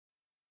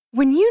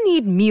When you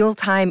need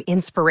mealtime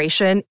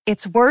inspiration,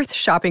 it's worth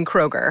shopping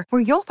Kroger,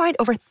 where you'll find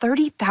over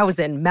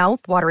 30,000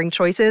 mouth-watering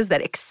choices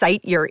that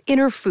excite your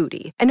inner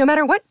foodie. And no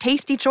matter what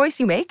tasty choice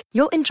you make,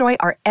 you'll enjoy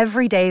our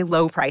everyday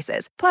low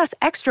prices, plus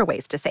extra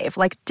ways to save,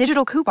 like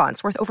digital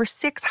coupons worth over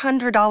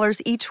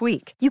 $600 each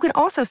week. You can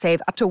also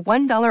save up to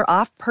 $1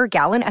 off per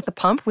gallon at the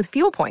pump with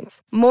fuel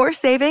points. More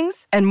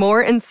savings and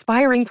more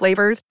inspiring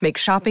flavors make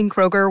shopping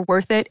Kroger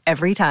worth it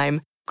every time.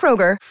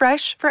 Kroger,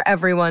 fresh for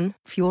everyone.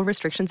 Fuel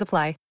restrictions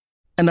apply.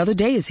 Another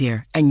day is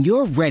here, and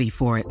you're ready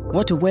for it.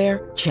 What to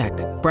wear? Check.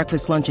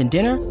 Breakfast, lunch, and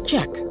dinner?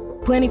 Check.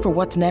 Planning for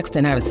what's next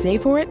and how to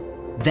save for it?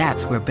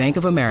 That's where Bank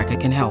of America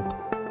can help.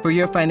 For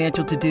your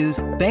financial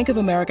to-dos, Bank of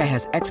America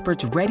has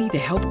experts ready to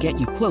help get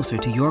you closer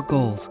to your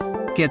goals.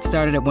 Get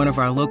started at one of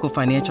our local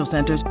financial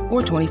centers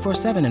or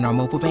 24/7 in our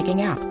mobile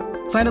banking app.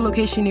 Find a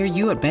location near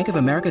you at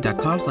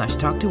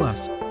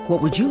bankofamerica.com/talktous.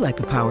 What would you like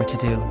the power to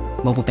do?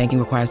 Mobile banking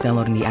requires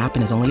downloading the app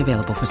and is only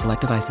available for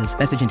select devices.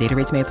 Message and data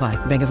rates may apply.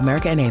 Bank of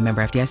America N.A.,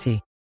 member FDIC.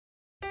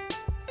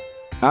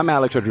 I'm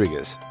Alex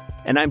Rodriguez.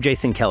 And I'm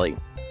Jason Kelly.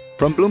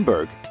 From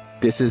Bloomberg,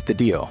 this is The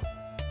Deal.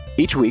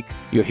 Each week,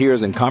 you'll hear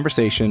us in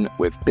conversation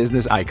with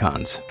business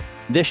icons.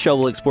 This show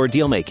will explore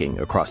deal-making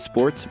across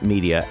sports,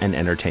 media, and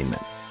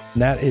entertainment.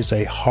 That is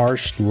a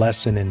harsh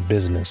lesson in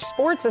business.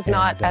 Sports is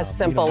not as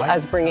simple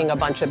as bringing a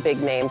bunch of big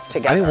names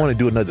together. I didn't want to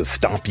do another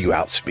stomp you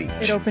out speech.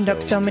 It opened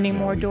up so many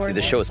more doors.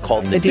 The show is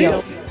called The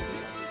Deal.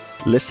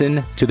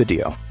 Listen to The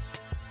Deal.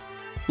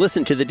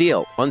 Listen to The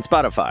Deal on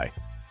Spotify.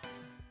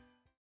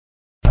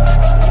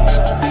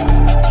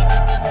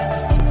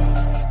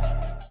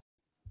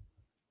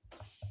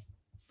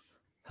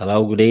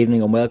 Hello, good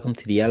evening, and welcome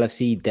to the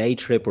LFC Day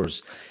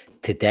Trippers.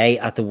 Today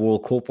at the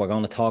World Cup, we're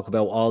going to talk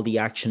about all the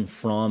action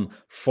from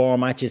 4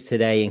 matches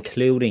today,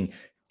 including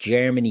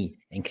Germany,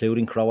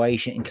 including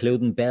Croatia,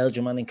 including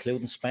Belgium, and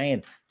including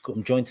Spain.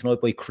 I'm joined tonight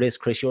by Chris.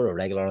 Chris, you're a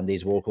regular on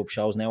these World Cup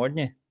shows now, aren't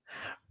you?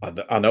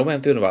 I know, man.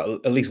 I'm doing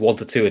about at least 1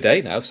 to 2 a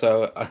day now,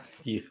 so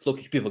you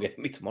lucky people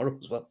getting me tomorrow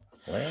as well.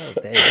 Well,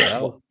 there you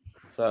go.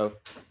 So,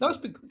 no, it's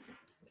been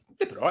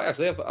all right,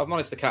 actually. I've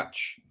managed to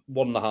catch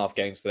 1.5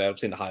 games today. I've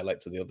seen the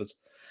highlights of the others.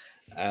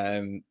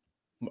 I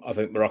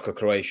think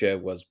Morocco-Croatia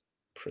was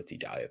pretty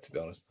dire, to be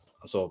honest.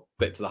 I saw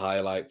bits of the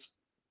highlights,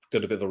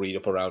 did a bit of a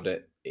read-up around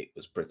it. It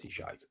was pretty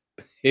shite.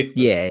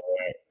 Yeah.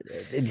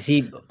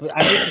 See,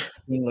 I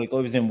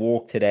was in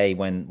work today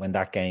when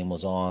that game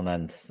was on,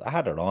 and I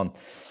had it on.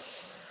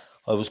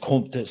 I was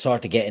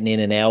sort of getting in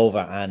and over,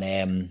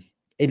 and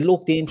it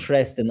looked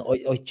interesting.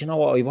 Do you know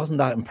what? I wasn't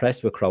that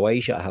impressed with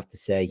Croatia, I have to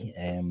say.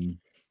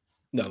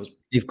 No,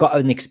 they've got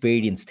an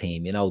experienced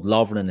team. You know,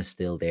 Lovren is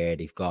still there.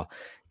 They've got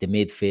the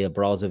midfield,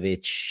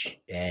 Brozovic,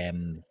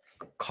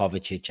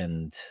 Kovacic,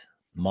 and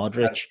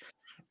Modric.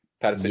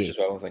 Perisic as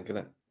well, I think, isn't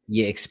it?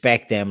 You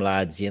expect them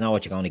lads. You know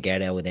what you're going to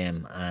get out of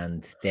them,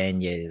 and then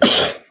you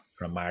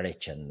from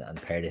Maric and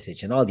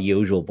Perisic and all the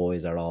usual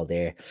boys are all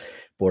there.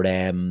 But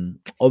I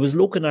was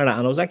looking at it,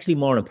 and I was actually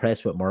more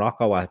impressed with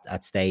Morocco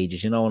at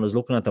stages. You know, and I was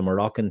looking at the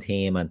Moroccan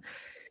team, and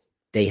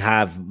they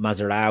have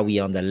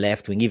Mazraoui on the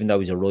left wing, even though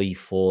he's a right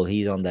full,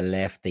 he's on the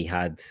left. They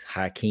had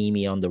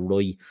Hakimi on the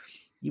right.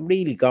 You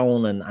really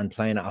going and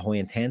playing at a high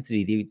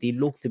intensity. They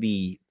look to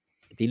be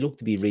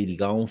really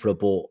going for it,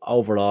 but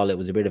overall it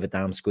was a bit of a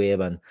damn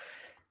squib and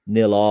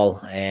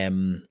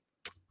 0-0.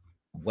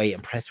 Wait,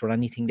 impressed with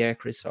anything there,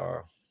 Chris?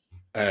 Or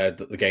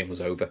the game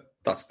was over.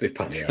 That's the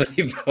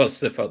particularly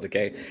positive about the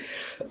game.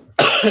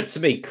 To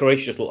me,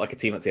 Croatia just looked like a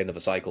team at the end of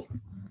a cycle.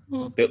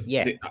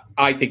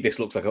 I think this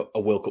looks like a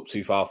World Cup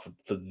too far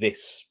for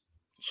this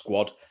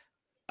squad,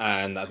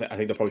 and I think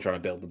they're probably trying to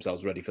build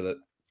themselves ready for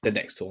the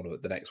next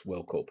tournament, the next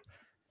World Cup.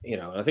 You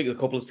know, and I think there's a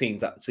couple of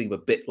teams that seem a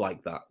bit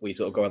like that, where you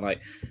sort of going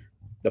like,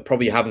 they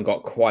probably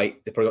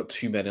got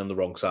too many on the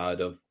wrong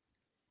side of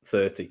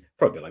 30,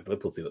 probably like the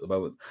Liverpool team at the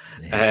moment.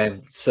 Yeah.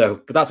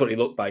 But that's what it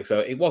looked like. So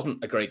it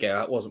wasn't a great game.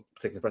 It wasn't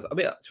particularly impressive. I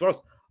mean, to be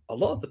honest, a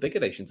lot of the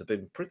bigger nations have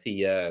been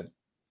pretty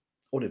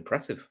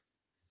unimpressive.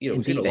 You know,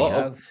 we've seen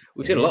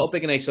a lot of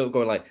bigger nations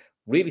going like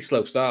really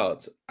slow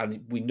starts,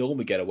 and we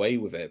normally get away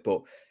with it.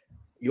 But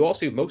you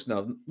also most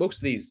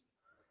of these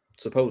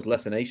supposed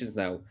lesser nations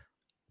now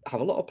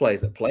have a lot of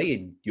players that play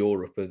in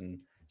Europe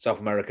and South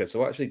America.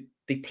 So actually,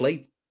 they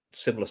play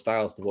similar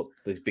styles to what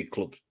these big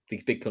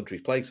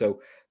countries play.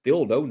 So they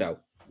all know now,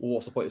 well,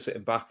 what's the point of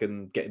sitting back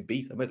and getting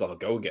beat? I may as well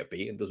go and get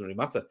beaten. It doesn't really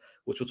matter.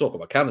 Which we'll talk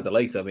about Canada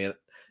later. I mean,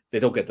 they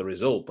don't get the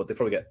result, but they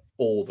probably get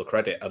all the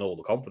credit and all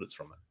the confidence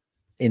from it.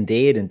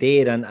 Indeed.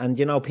 And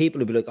you know, people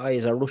will be like, oh,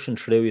 is our Russian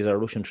through?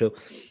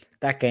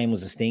 That game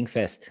was a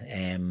stinkfest.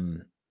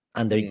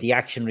 And the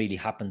action really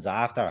happens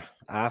after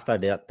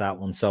that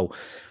one. So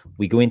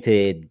we go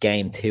into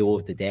game 2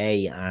 of the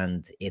day,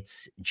 and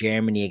it's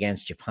Germany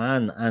against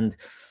Japan. And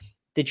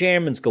the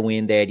Germans go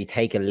in there, they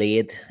take a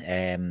lead.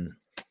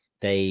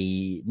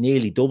 They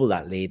nearly double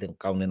that lead and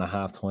going in a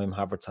half time.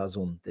 Havertz has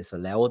one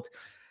disallowed.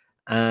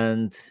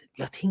 And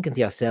you're thinking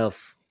to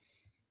yourself,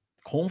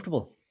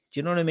 comfortable. Do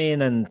you know what I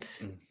mean? And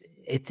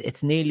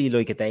it's nearly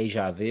like a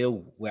deja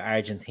vu with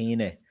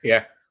Argentina.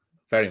 Yeah.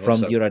 Very much from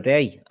so. the other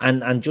day.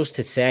 And just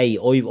to say,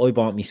 I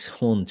bought my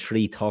son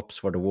 3 tops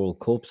for the World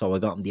Cup. So I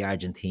got him the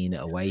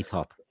Argentina away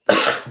top.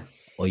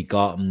 I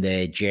got him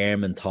the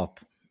German top.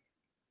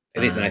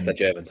 It is nice, that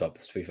German top,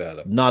 to be fair,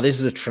 though. No, this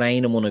was a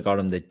training one. I got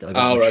him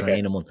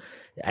training one.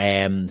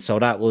 So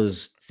that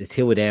was the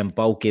 2 of them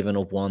both giving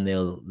up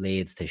 1-0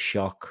 leads to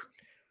shock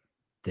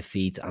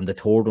defeat. And the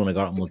 3rd one I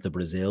got him was the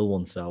Brazil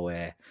one. So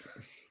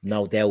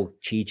no doubt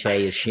Chiche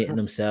is shitting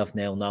himself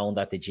now, knowing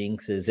that the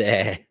jinx is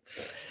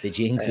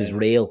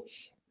real.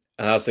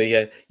 And I'll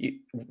say,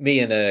 me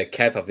and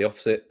Kev have the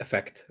opposite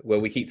effect, where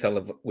we keep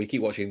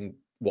watching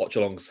watch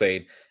along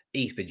saying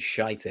he's been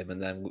shite him,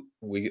 and then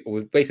we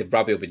basically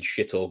Rabiot been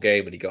shit all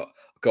game, and he got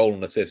a goal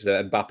and assist.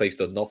 And Mbappe's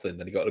done nothing,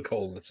 then he got a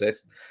goal and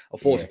assist.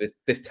 Unfortunately,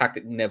 this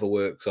tactic never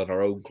works on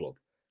our own club,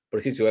 but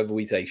it seems whoever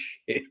we say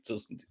shit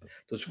does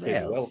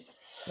pretty well.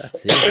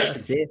 That's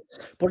it.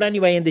 But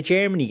anyway, in the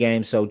Germany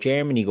game, so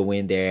Germany go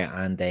in there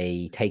and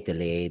they take the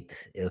lead.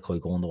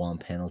 Ilkay Gundogan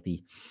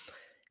penalty.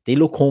 They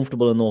look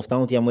comfortable enough,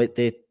 don't they? And with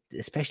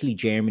especially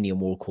Germany in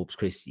World Cups,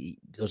 Chris,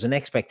 there's an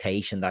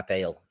expectation that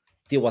they'll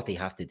do what they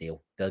have to do.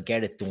 They'll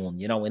get it done.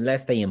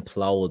 Unless they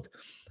implode,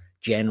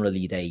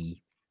 generally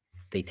they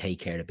take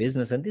care of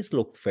business. And this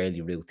looked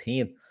fairly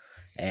routine,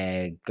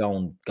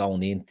 going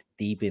in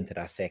deep into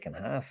that second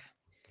half.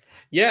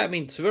 Yeah, I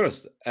mean, to be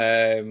honest,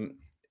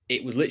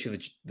 it was literally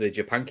the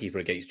Japan keeper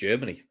against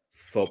Germany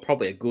for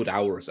probably a good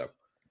hour or so.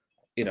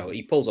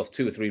 He pulls off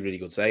 2 or 3 really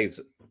good saves.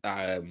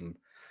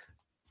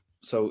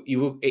 So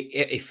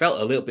it felt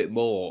a little bit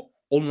more,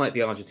 unlike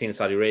the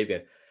Argentina-Saudi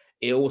Arabia,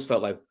 it always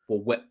felt like,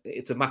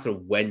 it's a matter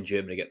of when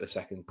Germany get the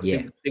second.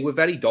 Because they were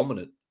very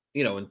dominant.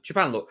 And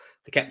Japan, look,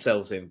 they kept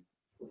themselves in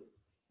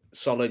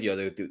solid. They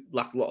would do a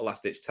lot of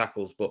last-ditch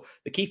tackles, but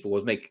the keeper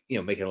was making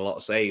a lot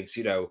of saves.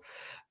 The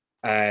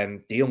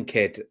young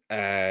kid,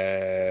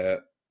 I'm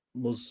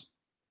going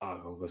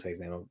to say his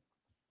name,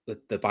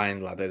 the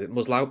Bayern lad,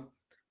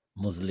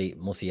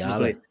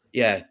 Musiala.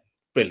 Yeah,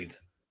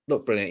 brilliant.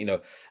 Look,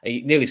 brilliant.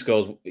 He nearly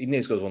scores one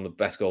of the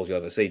best goals you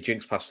ever see.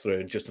 Jinx passed through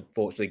and just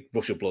unfortunately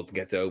Russian blood to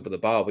get it over the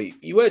bar.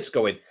 But you were just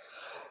going,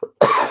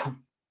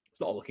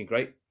 it's not looking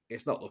great.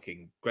 It's not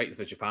looking great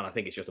for Japan. I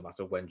think it's just a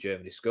matter of when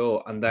Germany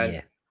score. And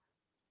then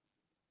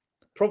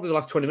probably the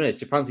last 20 minutes,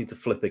 Japan seemed to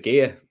flip a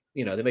gear.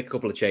 They make a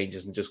couple of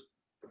changes and just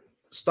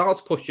start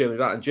to push Germany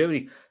back. And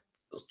Germany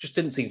just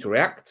didn't seem to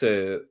react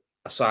to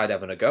a side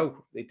having a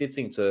go. It did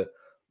seem to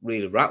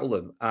really rattle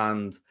them.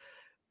 And,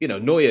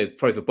 Neuer,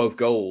 probably for both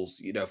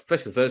goals,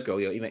 especially the first goal,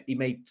 he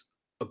made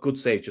a good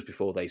save just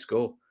before they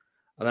score.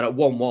 And then at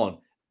 1-1,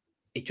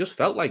 it just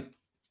felt like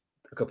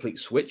a complete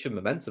switch of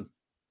momentum.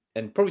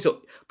 And probably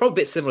a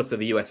bit similar to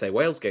the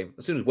USA-Wales game.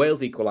 As soon as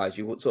Wales equalised,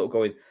 you were sort of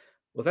going,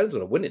 well, if anyone's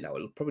going to win it now,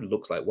 it probably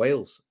looks like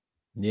Wales.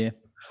 Yeah.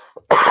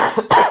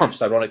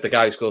 Just ironic, the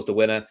guy who scores the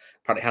winner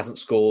apparently hasn't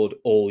scored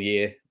all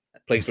year.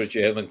 Plays for a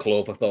German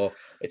club. I thought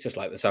it's just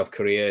like the South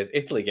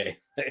Korea-Italy game.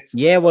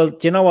 Yeah, well,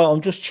 do you know what? I'm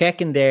just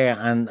checking there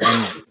and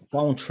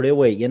going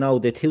through it.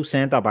 The 2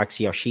 centre-backs,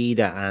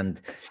 Yoshida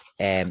and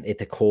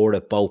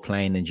Itakura, both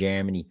playing in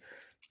Germany.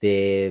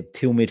 The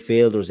 2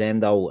 midfielders,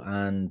 Endo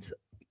and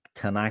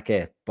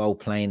Tanaka, both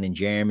playing in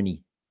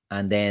Germany.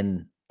 And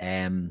then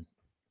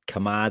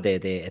Kamada,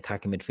 the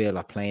attacking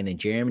midfielder, playing in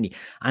Germany.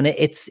 And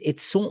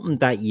it's something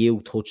that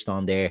you touched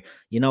on there.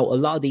 A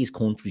lot of these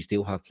countries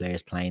do have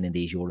players playing in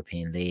these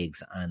European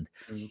leagues. And,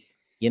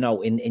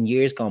 in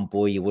years gone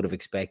by, you would have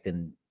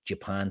expected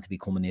Japan to be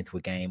coming into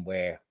a game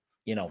where,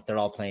 they're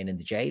all playing in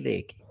the J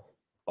League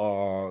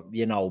or,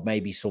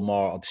 maybe some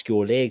more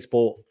obscure leagues.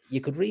 But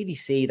you could really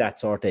see that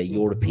sort of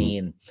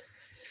European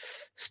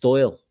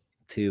style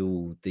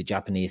to the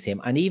Japanese team.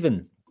 And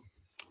even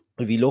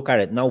if you look at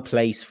it, no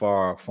place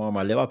for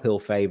former Liverpool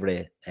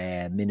favourite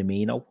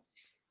Minamino.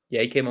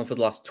 Yeah, he came on for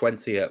the last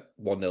 20 at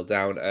 1-0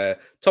 down.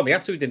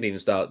 Tomiyasu didn't even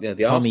start. The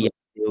Tomiyasu,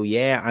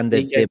 and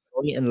the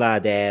Brighton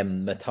lad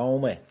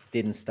Matoma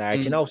didn't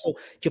start. So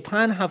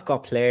Japan have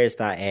got players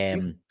that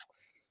can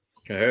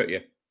hurt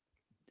you.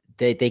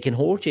 They can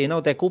hurt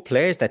you. They're good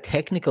players. They're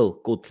technical,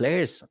 good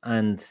players,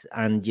 and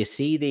you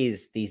see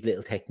these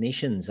little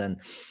technicians and.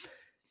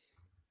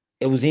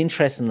 It was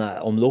interesting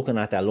that I'm looking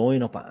at that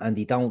lineup and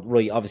they don't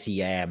obviously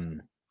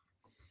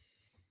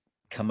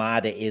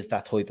Kamada is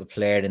that type of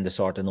player in the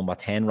sort of number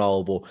 10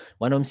 role, but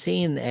when I'm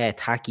seeing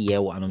Taki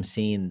out and I'm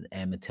seeing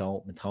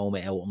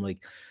Matoma out, I'm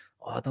like,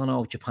 I don't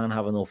know if Japan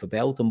have enough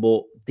about them,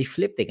 but they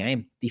flip the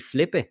game. They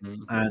flip it.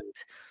 Mm-hmm. And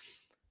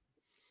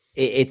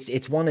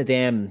it's one of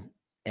them,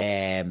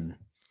 I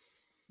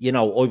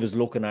was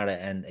looking at it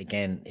and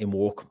again in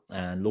work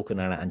and looking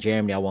at it and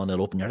Germany, I wanted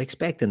up and you're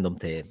expecting them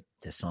to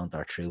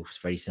saunter through. It's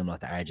very similar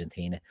to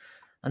Argentina.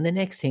 And the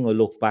next thing I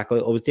look back, I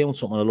was doing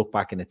something, I look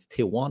back and it's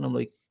 2-1. I'm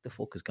like, the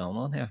fuck is going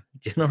on here?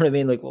 Do you know what I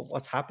mean? Like,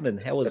 what's happening?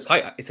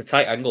 It's a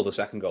tight angle, the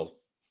second goal.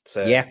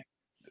 Yeah.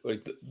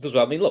 It does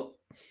well. I mean, look,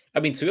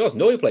 to be honest,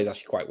 Neuer plays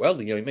actually quite well.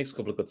 He makes a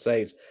couple of good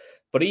saves.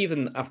 But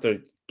even after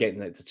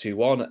getting it to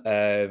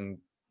 2-1,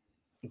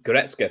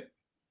 Goretzka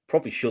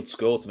probably should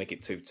score to make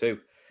it 2-2.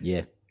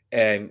 Yeah.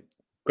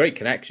 Great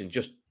connection,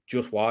 just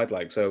wide,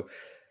 like so.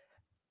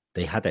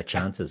 They had their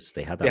chances.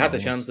 They had the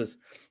chances.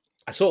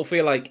 I sort of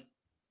feel like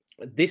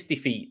this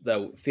defeat,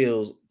 though,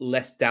 feels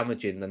less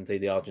damaging than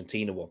the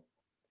Argentina one.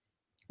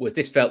 Whereas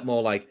this felt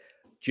more like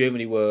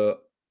Germany were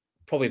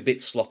probably a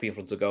bit sloppy in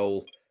front of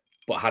goal,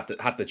 but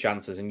had the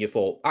chances, and you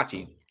thought,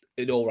 actually,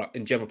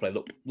 in general play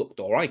looked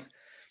all right.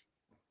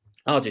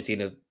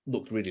 Argentina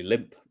looked really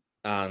limp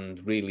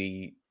and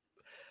really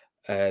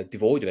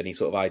devoid of any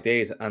sort of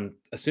ideas. And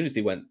as soon as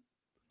they went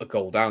a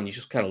goal down, you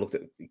just kind of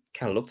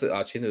looked at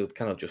Argentina,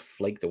 kind of just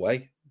flaked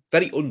away.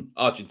 Very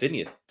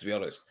un-Argentinian, to be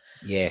honest.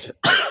 Yeah.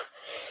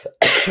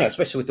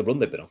 Especially with the run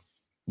they've been on.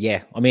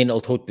 Yeah, I mean,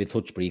 we'll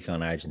touch briefly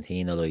on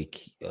Argentina. Like,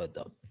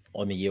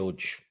 I'm a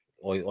huge...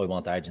 I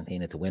want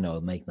Argentina to win.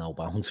 I'll make no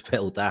bounds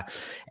about that.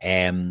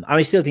 And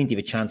I still think they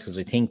have a chance because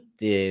I think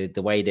the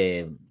way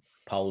the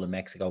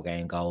Poland-Mexico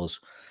game goes,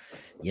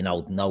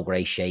 no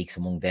great shakes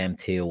among them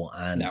two.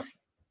 And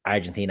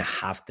Argentina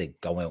have to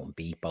go out and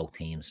beat both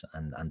teams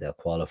and they'll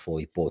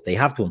qualify. But they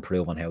have to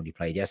improve on how they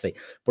played yesterday.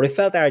 But I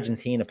felt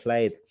Argentina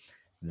played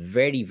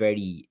very,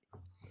 very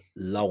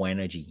low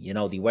energy.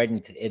 They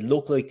weren't... It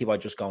looked like they were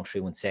just going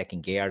through in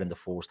second gear in the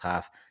first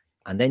half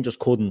and then just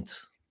couldn't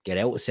get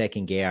out of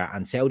second gear.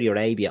 And Saudi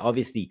Arabia,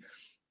 obviously,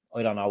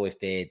 I don't know if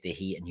the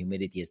heat and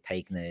humidity has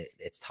taken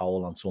its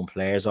toll on some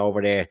players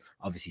over there.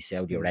 Obviously,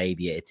 Saudi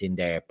Arabia, it's in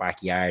their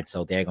backyard,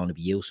 so they're going to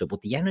be used to it.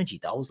 But the energy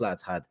those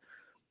lads had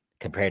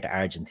compared to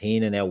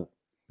Argentina. Now,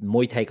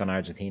 my take on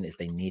Argentina is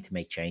they need to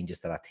make changes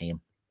to that team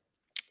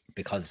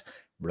because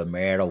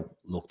Romero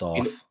looked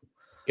off.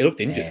 He looked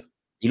injured.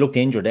 He looked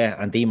injured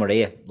there, and Di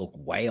Maria looked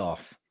way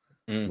off.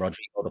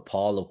 Rodrigo de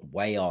Paul looked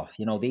way off.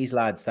 These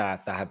lads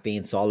that have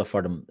been solid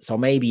for them. So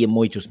maybe you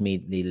might just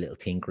need a little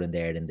tinkering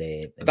there in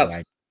the.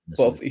 But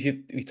if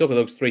you talk of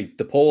those three,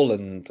 De Paul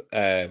and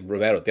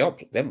Romero, they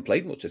haven't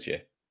played much this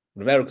year.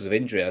 Romero because of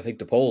injury. I think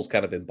De Paul's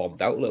kind of been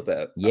bombed out a little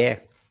bit.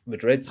 At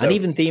Madrid, and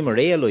even Di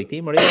Maria,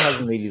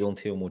 hasn't really done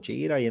too much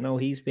either.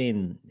 He's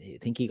been. I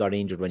think he got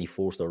injured when he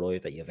first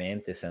arrived at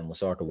Juventus and was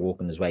sort of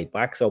working his way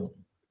back. So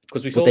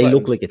because they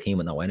look like a team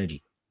with no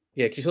energy.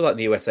 Yeah, because you saw that in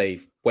the USA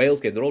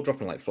Wales game, they're all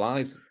dropping like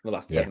flies in the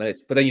last 10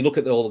 minutes. But then you look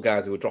at all the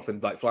guys who were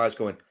dropping like flies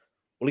going,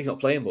 well, he's not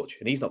playing much,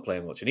 and he's not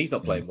playing much, and he's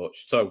not playing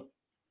much. So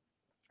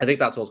I think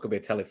that's also going to be a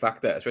telling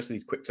factor, especially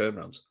these quick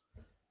turnarounds.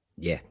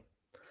 Yeah,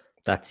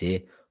 that's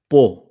it.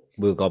 But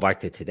we'll go back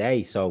to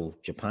today. So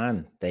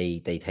Japan, they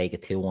take a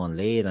 2-1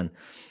 lead, and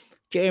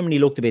Germany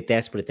looked a bit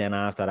desperate then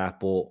after that,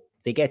 but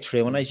they get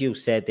through. And as you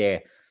said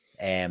there,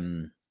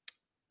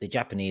 the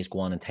Japanese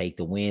go on and take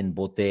the win,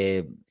 but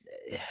the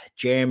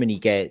Germany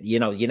get, you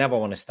never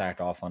want to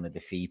start off on a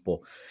defeat, but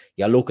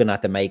you're looking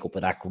at the makeup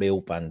of that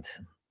group, and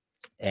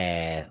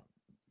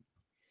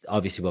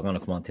obviously we're going to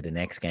come on to the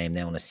next game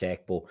now in a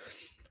sec, but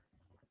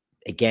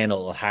again,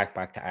 it'll hark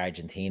back to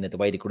Argentina. The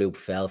way the group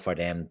fell for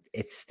them,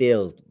 it's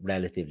still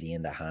relatively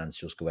in their hands.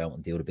 Just go out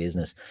and do the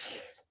business.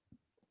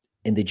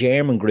 In the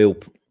German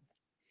group,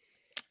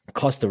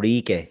 Costa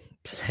Rica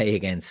play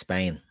against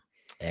Spain.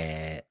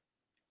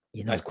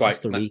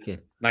 Costa Rica.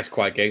 Nice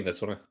quiet game,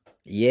 this one.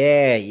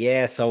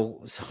 Yeah.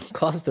 So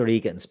Costa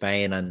Rica and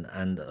Spain,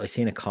 and I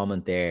seen a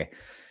comment there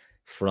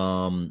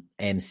from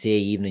MC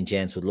Evening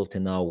Gents. Would love to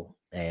know,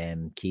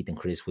 Keith and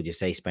Chris, would you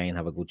say Spain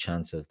have a good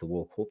chance of the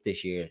World Cup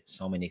this year?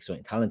 So many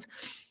exciting talents.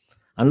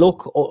 And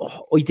look,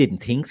 I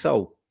didn't think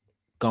so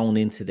going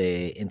into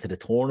the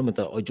tournament.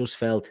 I just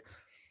felt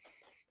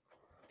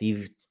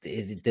the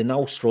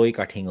no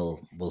striker thing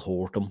will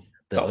hurt them.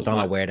 I don't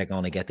know where they're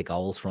going to get the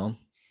goals from.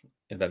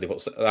 And then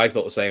I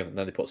thought the same, and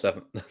then they put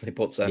 7.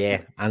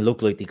 Yeah, and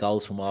looked like the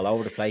goals from all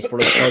over the place.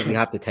 But I suppose we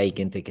have to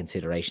take into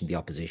consideration the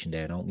opposition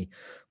there, don't we?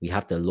 We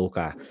have to look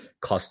at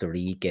Costa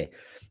Rica,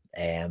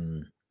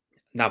 Navas,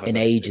 an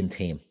aging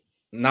team.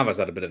 Navas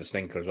had a bit of a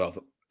stinker as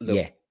well.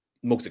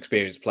 Most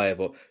experienced player,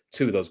 but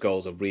 2 of those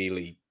goals are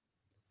really,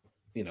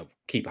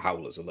 keeper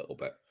howlers a little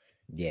bit.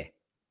 Yeah.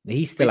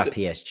 He's still at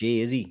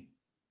PSG, is he?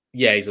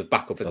 Yeah, he's a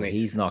backup, isn't he?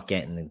 He's not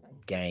getting the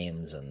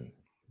games. And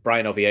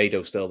Brian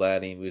Oviedo's still there,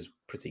 and he was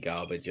pretty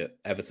garbage at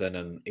Everton,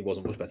 and he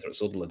wasn't much better at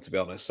Sunderland, to be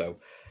honest. So,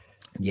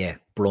 yeah,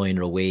 Brian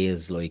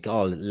Ruiz, late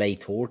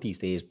 30s,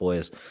 these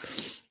boys.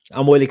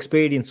 And while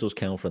experience does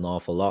count for an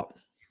awful lot,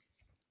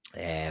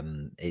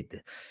 when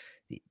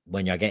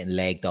you're getting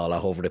legged all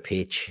over the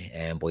pitch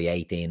by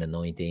 18 and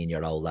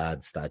 19-year-old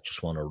lads that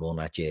just want to run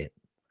at you,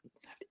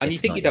 and you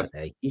think you'd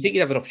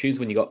have an opportunity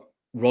when you got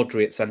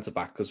Rodri at centre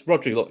back, because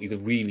Rodri, look, he's a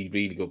really,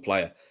 really good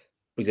player,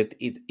 but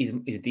he's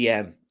a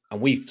DM. And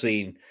we've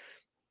seen,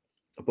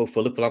 both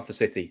for Liverpool and for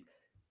City,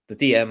 the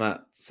DM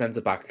at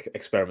centre-back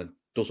experiment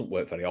doesn't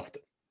work very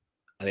often.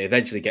 And it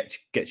eventually gets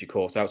you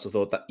caught out. So I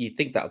thought that you'd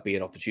think that would be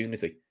an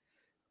opportunity.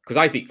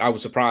 Because I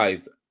was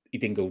surprised he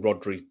didn't go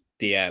Rodri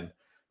DM.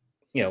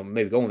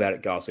 Maybe go with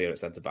Eric Garcia at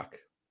centre-back.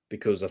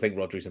 Because I think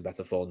Rodri's in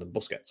better form than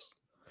Busquets.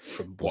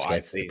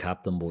 Busquets the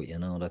captain, but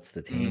that's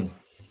the team.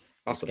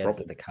 That's the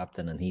problem. The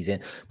captain, and he's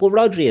in. But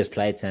Rodri has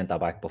played centre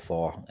back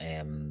before.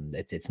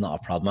 It's not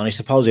a problem. And I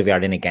suppose if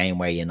you're in a game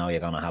where you're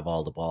going to have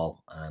all the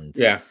ball and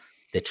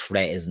the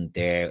threat isn't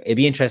there, it'd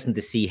be interesting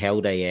to see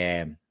how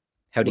they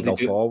go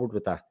forward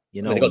with that.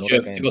 You know, they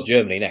got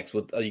Germany next.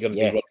 Are you going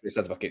to do Rodri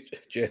centre back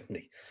at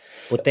Germany?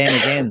 But then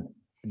again,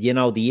 you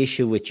know, the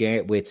issue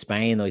with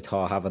Spain, I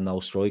thought, having no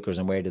strikers,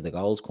 and where did the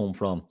goals come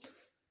from?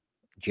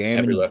 Germany,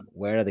 everywhere.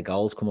 Where are the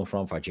goals coming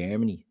from for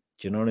Germany?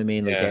 Do you know what I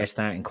mean? Like they're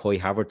starting Kai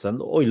Havertz,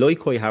 and I like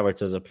Kai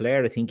Havertz as a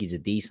player. I think he's a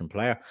decent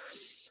player,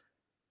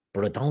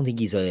 but I don't think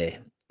he's a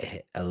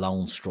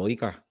lone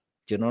striker.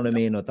 Do you know what I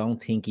mean? I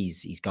don't think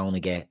he's going to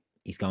get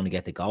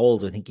the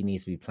goals. I think he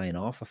needs to be playing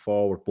off a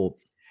forward. But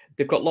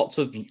they've got lots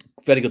of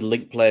very good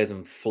link players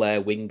and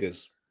flair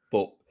wingers,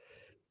 but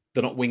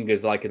they're not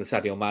wingers like in the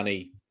Sadio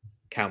Mane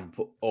camp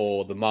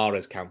or the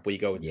Mahrez camp where you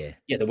go, the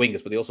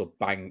wingers, but they also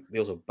bang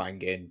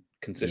in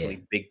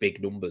consistently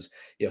big numbers.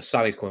 You know,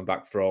 Sané's coming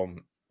back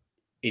from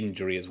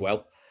injury as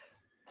well.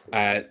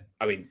 I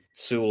mean,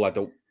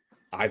 Sewell,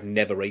 I've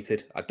never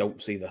rated. I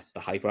don't see the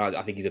hype.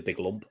 I think he's a big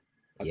lump.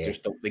 I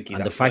just don't think he's.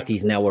 And the fact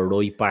he's now a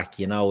right back,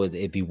 you know,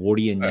 it'd be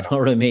worrying. You know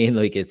what I mean?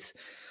 Like it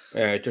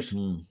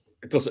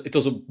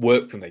doesn't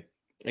work for me.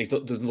 He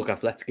doesn't look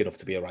athletic enough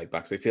to be a right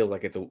back, so it feels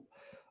like it's an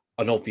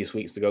obvious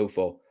weeks to go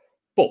for.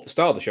 But the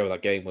start of the show,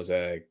 that game was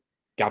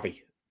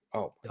Gavi.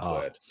 Oh, my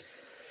word.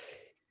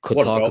 Could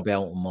talk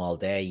about him all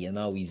day. You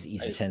know,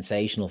 he's a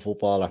sensational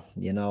footballer.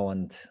 You know,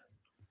 and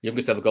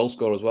youngest ever goal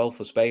scorer as well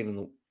for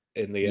Spain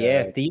in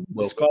the the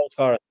goal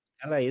scorer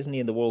in LA, isn't he,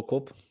 in the World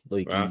Cup?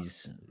 Like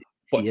he's,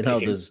 but you know,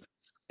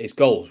 his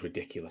goal's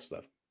ridiculous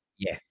though.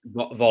 Yeah,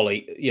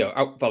 volley,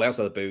 volley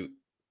outside the boot,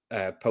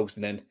 post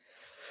and end.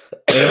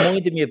 It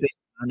reminded me a bit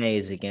of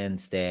Mane's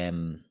against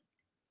Man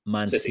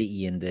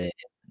City in the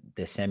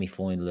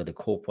semi-final of the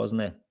Cup,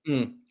 wasn't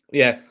it?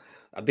 Yeah.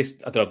 I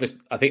don't know.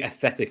 I think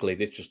aesthetically,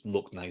 this just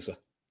looked nicer.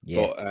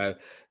 Yeah, but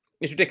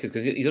it's ridiculous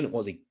because he's only, what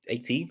was he,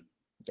 18?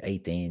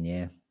 18,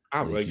 yeah.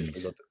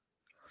 Outrageously good.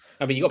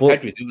 I mean, you got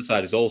Pedri. The other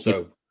side is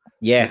also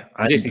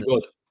ridiculously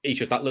good. He's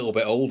just that little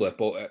bit older,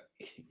 but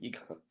you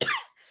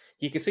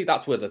can see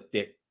that's where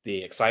the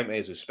excitement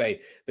is with Spain.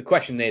 The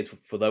question is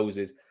for those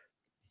is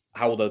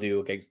how will they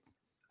do against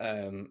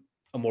a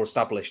more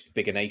established,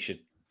 bigger nation?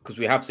 Because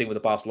we have seen with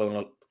the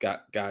Barcelona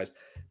guys,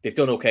 they've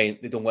done okay,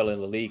 they've done well in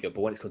La Liga,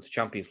 but when it comes to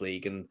Champions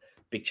League and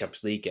big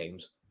Champions League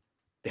games,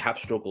 they have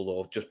struggled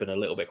or just been a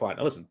little bit quiet.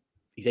 Now listen,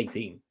 he's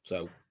 18,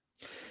 so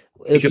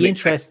it'll be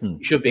interesting.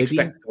 He should be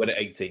expected to win at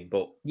 18,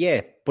 but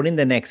but in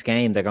the next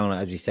game, they're going to,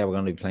 as you said, we're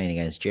going to be playing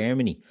against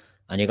Germany,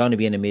 and you're going to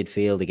be in the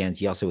midfield against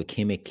Joshua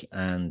Kimmich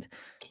and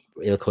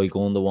Ilkay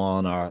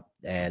Gundogan or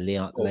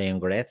Leon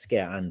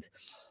Goretzka, and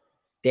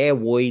they're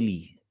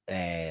wily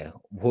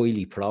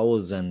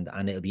pros, and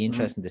it'll be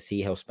interesting to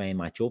see how Spain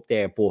match up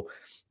there. But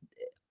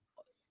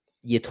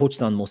you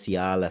touched on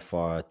Musiala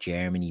for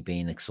Germany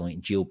being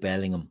exciting, Jude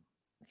Bellingham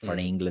for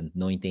England,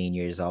 19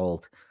 years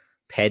old,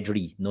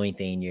 Pedri,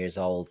 19 years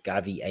old,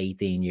 Gavi,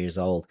 18 years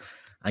old,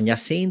 and you're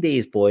seeing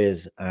these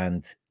boys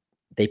and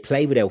they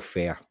play without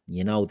fear.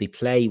 You know, they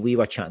play. We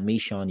were chatting, me,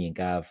 Shawnee, and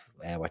Gav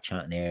were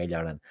chatting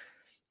earlier, and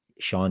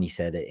Shawnee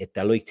said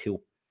they're like two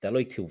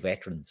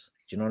veterans.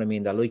 Do you know what I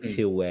mean? They're like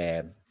two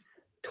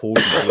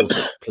 30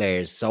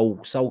 players, so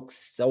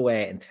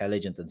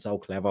intelligent and so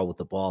clever with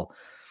the ball,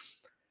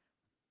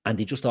 and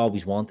they just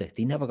always want it.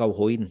 They never go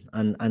hiding.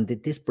 And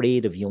this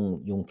breed of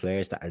young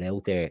players that are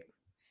out there,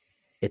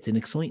 it's an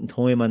exciting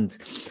time. And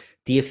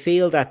do you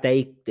feel that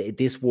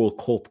this World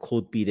Cup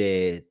could be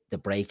the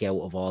breakout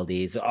of all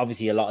these?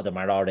 Obviously, a lot of them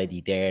are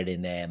already there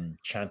in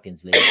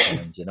Champions League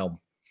terms, you know.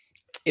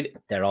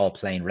 They're all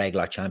playing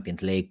regular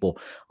Champions League, but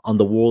on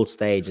the world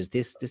stage, is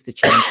this the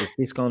chance? Is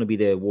this going to be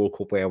the World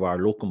Cup where we're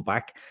looking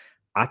back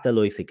at the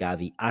likes of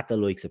Gavi, at the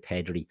likes of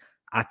Pedri,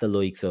 at the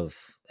likes of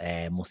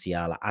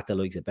Musiala, at the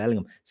likes of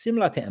Bellingham,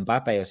 similar to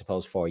Mbappe, I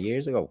suppose, 4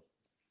 years ago?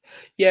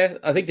 Yeah,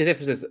 I think the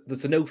difference is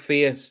there's a no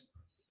fear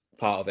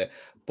part of it,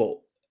 but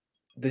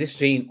the difference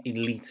between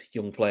elite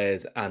young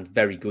players and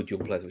very good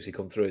young players we see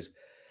come through is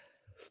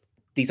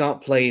these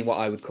aren't playing what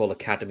I would call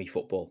academy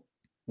football,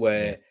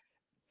 where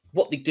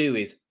what they do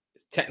is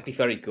it's technically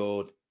very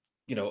good,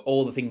 you know,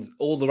 all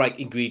the right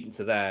ingredients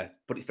are there,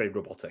 but it's very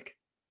robotic.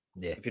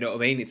 Yeah, if you know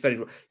what I mean, it's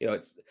very,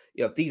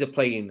 these are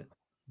playing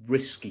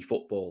risky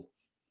football,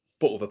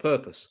 but with a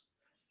purpose.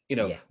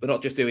 They're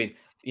not just doing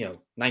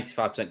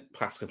 95%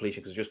 pass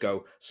completion because just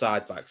go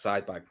side back,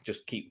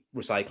 just keep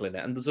recycling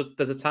it. And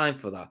there's a time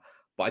for that.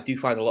 But I do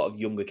find a lot of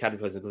younger academy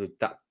players because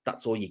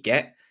that's all you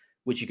get,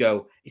 which you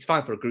go, it's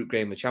fine for a group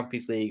game in the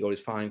Champions League or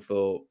it's fine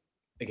for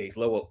against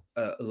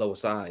lower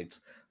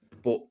sides.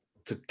 But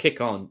to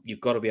kick on,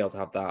 you've got to be able to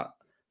have that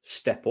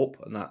step up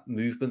and that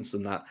movements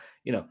and that,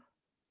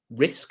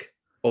 risk.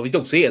 Or we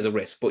don't see it as a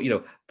risk, but,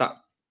 that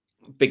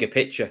bigger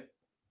picture,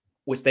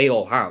 which they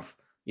all have,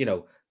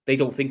 they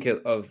don't think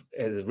of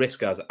as a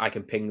risk as I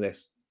can ping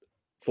this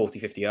 40,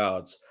 50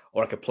 yards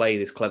or I could play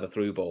this clever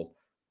through ball.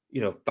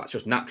 That's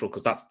just natural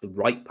because that's the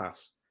right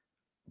pass.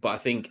 But I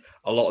think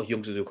a lot of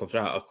youngsters who come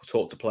out are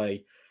taught to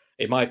play,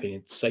 in my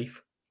opinion,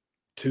 safe,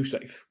 too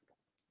safe,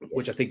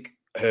 which I think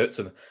hurts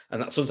them.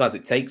 And that sometimes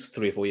it takes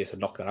 3 or 4 years to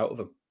knock that out of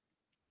them.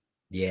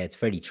 Yeah, it's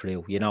very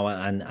true.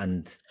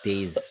 And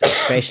these,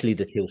 especially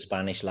the two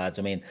Spanish lads.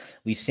 I mean,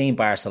 we've seen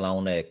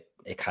Barcelona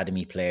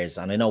academy players,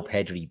 and I know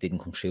Pedri didn't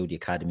come through the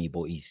academy,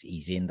 but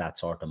he's in that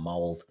sort of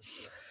mold.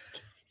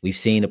 We've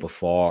seen it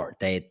before.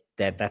 They're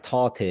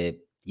taught to,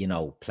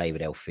 play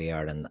without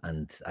fear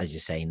and as you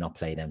say, not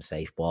play them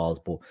safe balls.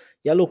 But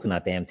you're looking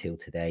at them two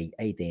today,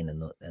 18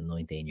 and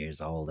 19 years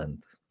old,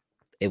 and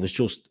it was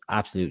just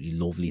absolutely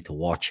lovely to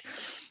watch.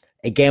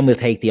 Again, we'll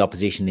take the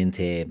opposition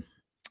into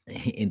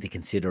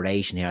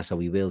consideration here, so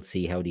we will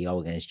see how they go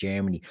against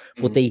Germany.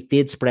 But they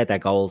did spread their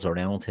goals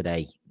around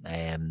today,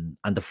 and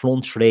the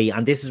front three,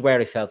 and this is where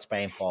I felt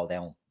Spain fall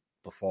down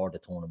before the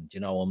tournament.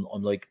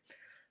 I'm like,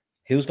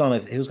 who's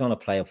gonna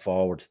play up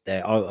forward?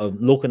 I'm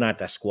looking at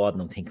their squad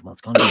and I'm thinking, well,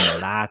 it's gonna be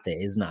Morata,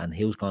 isn't it? And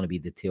who's gonna be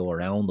the two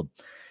around them?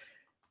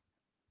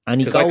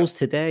 And he goes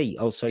today.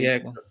 Oh, sorry. Yeah,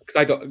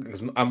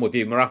 because I'm with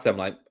you, Morata. I'm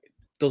like,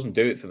 doesn't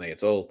do it for me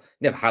at all.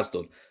 Never has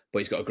done, but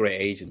he's got a great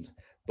agent.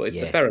 But it's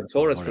the Ferran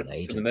Torres from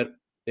the middle.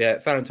 Yeah,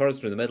 Ferran Torres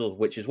through the middle,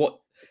 which is what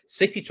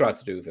City tried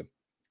to do with him,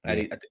 and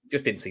he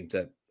just didn't seem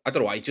to. I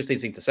don't know why he just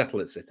didn't seem to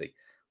settle at City,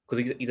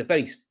 because he's a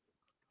very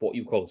what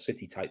you call a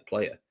City type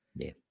player.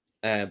 Yeah.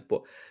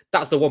 But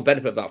that's the one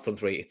benefit of that front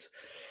three.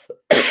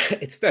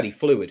 It's very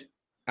fluid,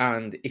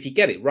 and if you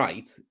get it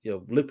right,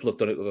 Liverpool have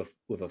done it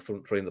with a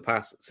front three in the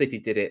past. City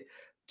did it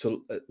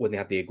when they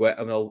had the Aguero.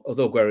 I mean,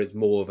 although Aguero is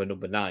more of a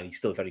number 9, he's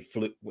still very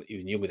fluid.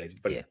 Even young with, he's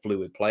a very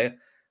fluid player.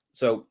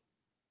 So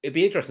it'd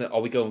be interesting.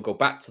 Are we going to go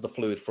back to the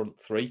fluid front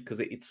three?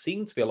 Because it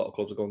seems to be a lot of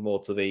clubs are going more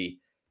to the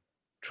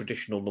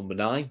traditional number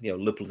 9.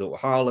 Liverpool's doing it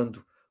with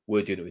Haaland.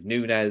 We're doing it with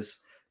Nunez.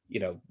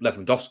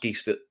 Lewandowski,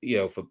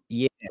 for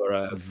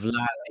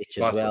Vlahovic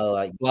as well.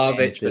 Like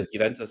Vlahovic for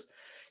Juventus.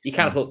 You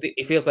kind of thought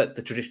it feels like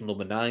the traditional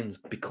number 9's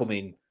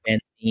becoming.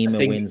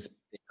 Benzema wins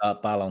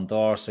Ballon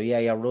d'Or. So yeah,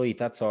 you're right.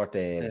 That sort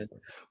of.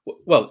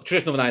 Well,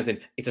 traditional number 9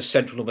 it's a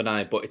central number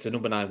 9, but it's a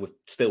number 9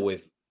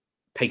 with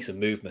pace and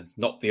movement,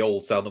 not the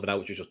old style number 9,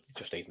 which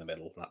just stays in the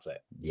middle. That's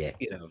it. Yeah.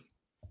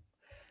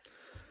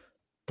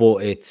 But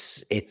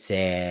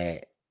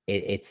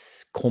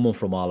it's coming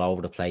from all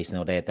over the place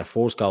now. Their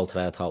first goal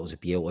today, I thought was a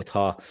beauty. I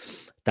thought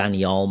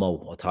Dani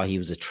Olmo, I thought he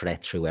was a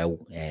threat throughout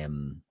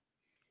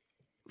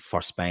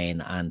for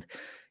Spain. And,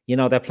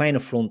 they're playing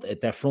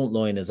their front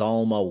line is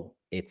Olmo,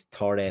 it's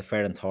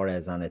Ferran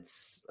Torres, and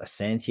it's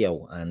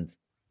Asensio. And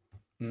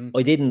I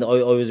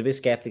was a bit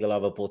skeptical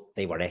of it, but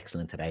they were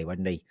excellent today,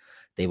 weren't they?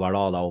 They were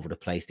all over the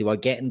place. They were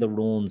getting the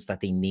runs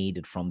that they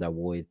needed from their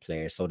wide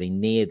players. So they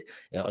need,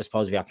 I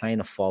suppose, if you're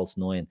playing a false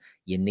 9,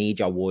 you need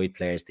your wide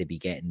players to be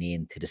getting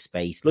into the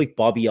space. Like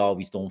Bobby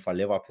always done for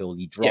Liverpool.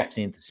 He drops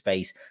into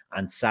space,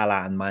 and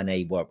Salah and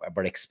Mane were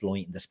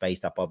exploiting the space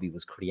that Bobby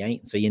was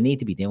creating. So you need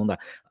to be doing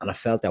that. And I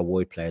felt their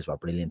wide players were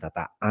brilliant at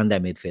that. And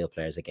their midfield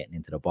players are getting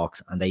into the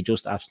box. And they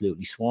just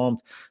absolutely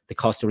swarmed the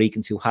Costa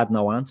Ricans, who had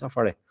no answer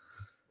for it.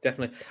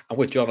 Definitely. And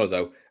with Jono,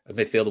 though, a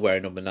midfielder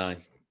wearing number 9.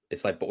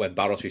 It's like, but when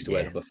Barros used to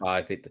wear number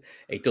 5,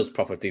 it does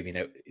proper do me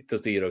now. It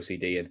does do your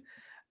OCD. And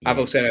I've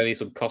also said I need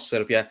some cough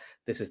syrup. Yeah,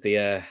 this is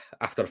the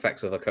after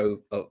effects of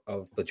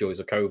the joys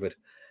of COVID.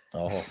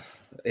 Oh,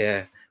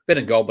 yeah, been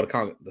and gone, but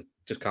I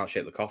just can't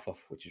shake the cough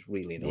off, which is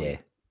really annoying. Yeah,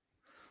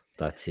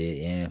 that's it.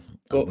 Yeah,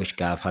 I wish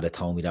Gav had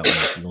told me that when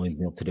he lined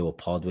me up to do a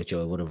pod, which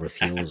I would have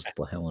refused.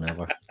 But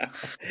however,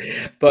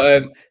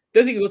 but the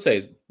other thing I would say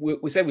is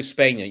we say with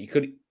Spain,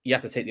 you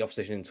have to take the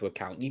opposition into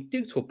account. You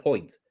do to a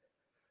point.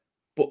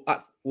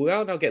 But we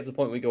are now getting to the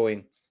point we're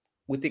going,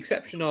 with the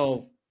exception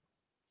of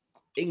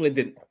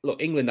England.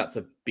 England, that's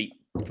a beat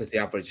with an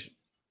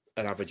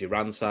average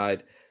Iran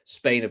side.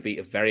 Spain have beat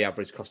a very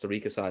average Costa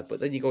Rica side. But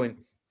then you're going,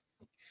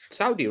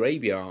 Saudi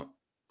Arabia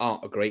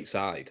aren't a great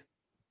side.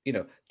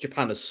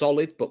 Japan is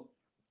solid, but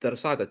they're a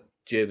side that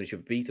Germany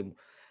should beat them.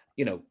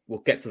 We'll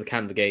get to the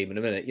Canada game in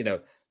a minute.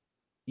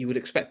 You would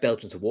expect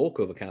Belgium to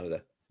walk over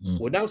Canada.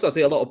 We're now starting to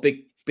see a lot of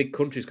big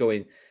countries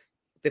going.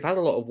 They've had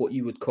a lot of what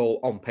you would call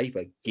on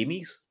paper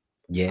gimmies,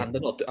 and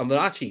they're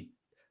actually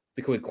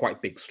becoming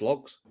quite big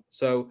slogs.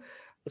 So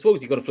I suppose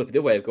you've got to flip it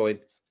the way of going,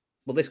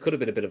 well, this could have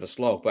been a bit of a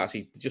slog, but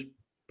actually just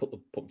put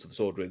them to the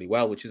sword really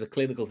well, which is a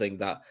clinical thing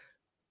that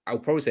I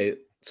would probably say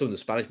some of the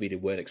Spanish media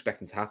weren't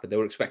expecting to happen. They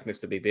were expecting this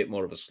to be a bit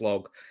more of a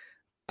slog,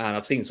 and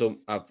I've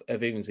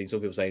even seen some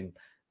people saying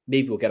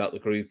maybe we'll get out the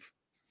group.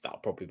 That'll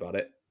probably be about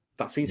it.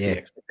 That seems to be the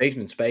expectation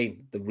in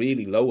Spain. They're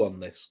really low on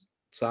this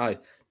side,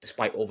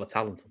 despite all the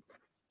talent.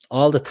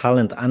 All the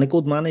talent and a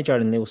good manager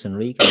in Luis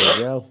Enrique as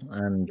well.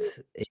 And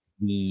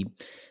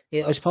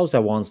I suppose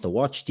they're ones to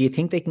watch. Do you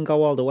think they can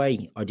go all the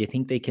way, or do you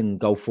think they can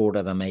go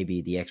further than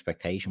maybe the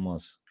expectation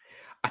was?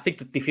 I think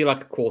that they feel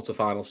like a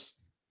quarterfinal,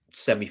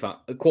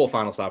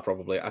 quarterfinal side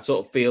probably. I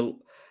sort of feel.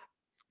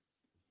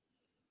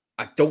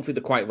 I don't think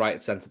they're quite right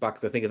at centre back,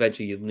 because I think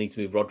eventually you need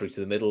to move Rodri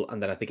to the middle,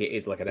 and then I think it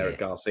is like an Eric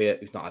Garcia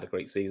who's not had a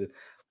great season.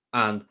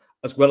 And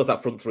as well as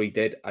that front three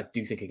did, I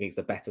do think against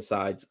the better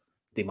sides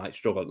they might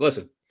struggle.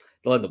 Listen.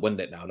 They'll end up winning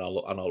it now, and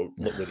I'll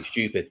look really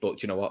stupid.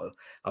 But you know what?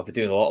 I've been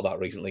doing a lot of that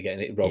recently, getting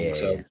it wrong.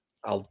 So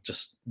I'll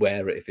just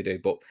wear it if they do.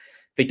 But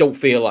they don't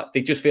feel like, they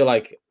just feel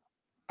like,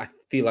 I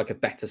feel like a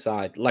better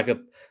side, like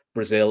a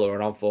Brazil or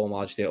an on-form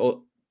Argentina,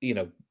 or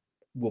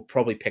we'll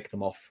probably pick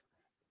them off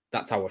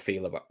That's how I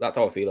feel about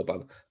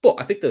them. But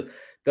I think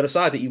they're a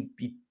side that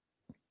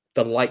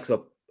the likes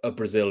of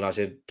Brazil and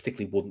Argentina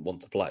particularly wouldn't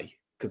want to play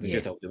because they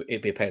just know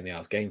it'd be a pain in the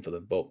ass game for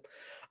them. But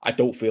I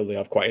don't feel they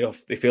have quite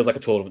enough. It feels like a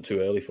tournament too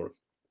early for them.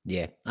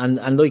 Yeah, and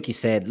like I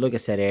said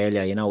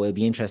earlier, it'll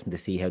be interesting to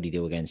see how they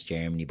do against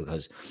Germany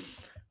because,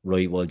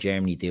 while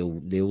Germany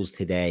do lose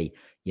today,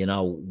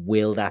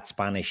 will that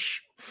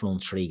Spanish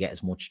front three get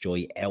as much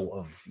joy out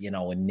of,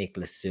 a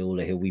Nicolas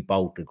Sula, who we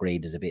both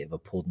agreed is a bit of a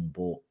pudding,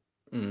 but,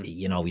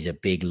 he's a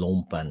big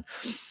lump and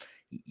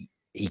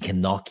he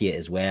can knock you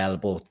as well,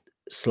 but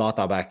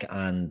Schlotterbeck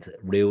and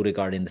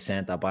Rudiger in the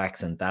centre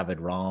backs and David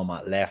Raum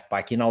at left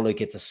back. It's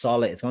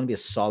going to be a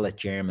solid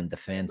German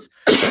defence.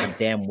 And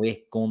then with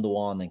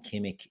Gundogan and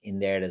Kimmich in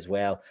there as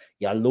well,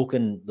 you're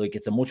looking like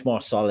it's a much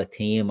more solid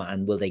team.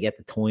 And will they get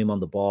the time on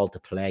the ball to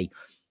play?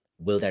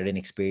 Will their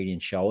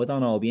inexperience show? I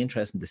don't know. It'll be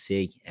interesting to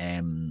see.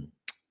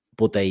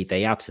 But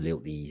they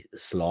absolutely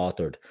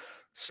slaughtered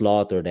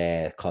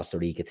Costa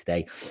Rica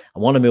today. I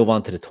want to move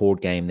on to the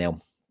third game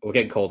now. We're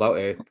getting called out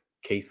here,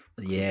 Keith.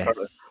 Yeah.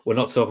 We're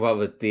not talking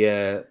about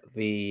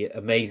the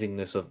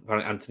amazingness of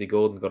Anthony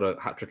Gordon got a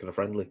hat trick in a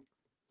friendly.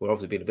 We're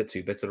obviously being a bit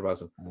too bitter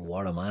about him.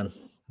 What a man!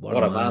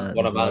 What a man!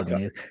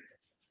 Do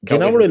you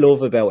know what I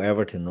love about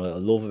Everton? What I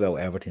love about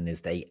Everton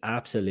is they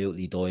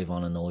absolutely dive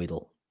on an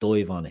idol,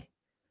 dive on it,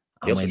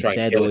 and when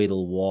said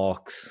idol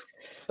walks,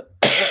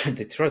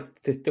 they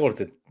wanted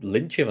to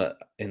lynch him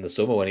in the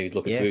summer when he was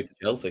looking to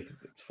Chelsea.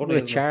 It's funny.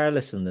 With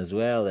Charlison as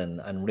well,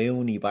 and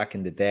Rooney back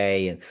in the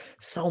day, and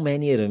so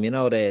many of them.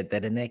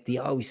 They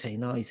always say,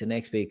 "No, he's the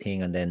next big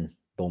thing," and then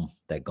boom,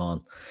 they're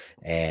gone.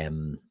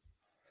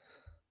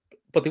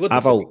 But they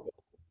wouldn't.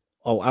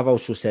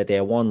 Avos just said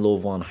there, one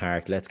love, one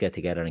heart. Let's get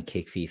together and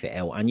kick FIFA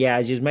out. And yeah,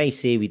 as you may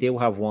see, we do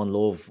have one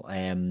love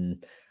on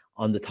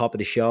the top of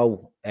the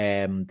show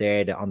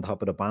there, on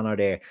top of the banner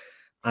there.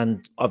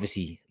 And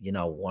obviously,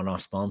 we're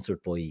not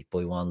sponsored by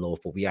One Love,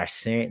 but we are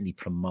certainly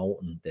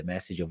promoting the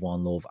message of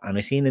One Love. And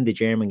I seen in the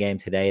German game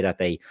today that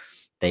they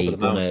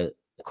gonna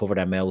cover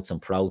their mouths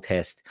and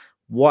protest.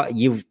 What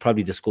you've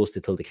probably discussed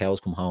it till the cows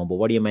come home, but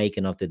what are you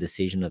making of the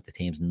decision of the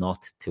teams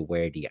not to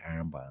wear the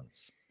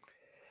armbands?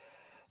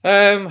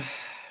 I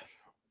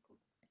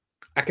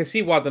can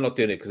see why they're not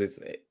doing it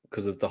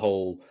because of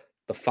the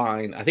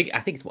fine. I actually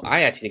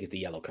think it's the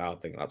yellow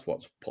card thing. That's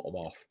what's put them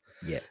off.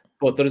 Yeah.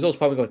 But there is also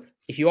probably going,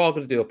 if you are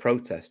going to do a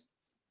protest,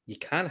 you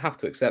can have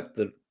to accept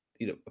that,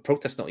 a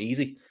protest's not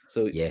easy.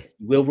 So you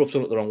will rub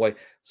someone the wrong way.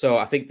 So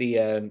I think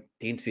the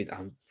interview,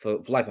 for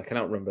life, I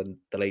cannot remember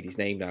the lady's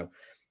name now,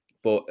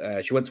 but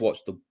she went to watch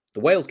the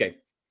Wales game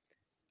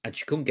and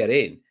she couldn't get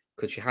in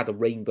because she had a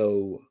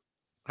rainbow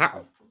hat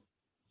on,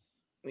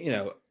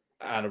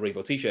 and a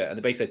rainbow t-shirt. And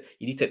the base said,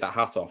 you need to take that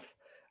hat off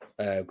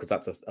because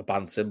that's a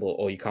banned symbol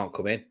or you can't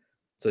come in.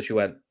 So she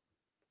went,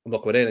 I'm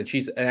not going in. And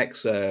she's an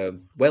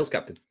ex-Wales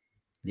captain.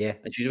 Yeah.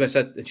 And she just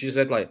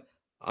said, like,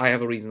 I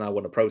have a reason I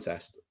want to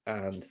protest.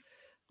 And,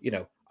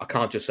 I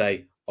can't just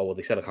say, oh, well,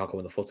 they said I can't come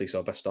in the footy, so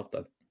I best stop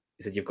then.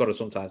 He said, you've got to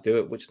sometimes do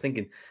it, which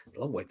thinking it's a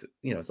long way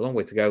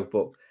to go.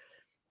 But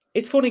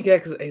it's funny,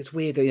 because it's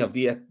weird. You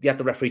had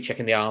the referee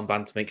checking the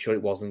armband to make sure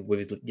it wasn't with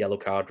his yellow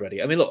card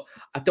ready. I mean, look,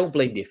 I don't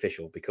blame the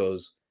official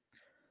because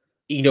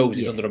he knows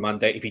he's under a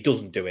mandate. If he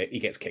doesn't do it, he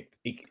gets kicked.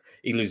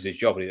 He loses his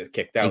job and he gets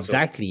kicked out.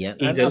 Exactly.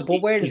 So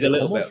but where does it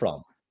come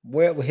from?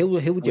 Who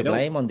would you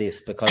blame on this?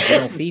 Because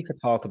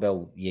FIFA talk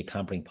about you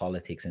can't bring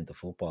politics into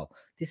football.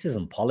 This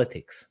isn't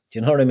politics. Do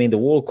you know what I mean? The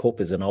World Cup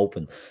is an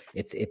open.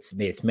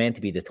 It's meant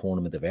to be the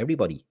tournament of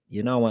everybody.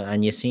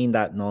 And you've seen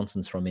that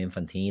nonsense from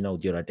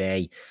Infantino the other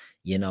day.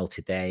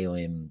 Today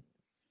I'm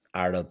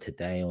Arab.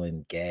 Today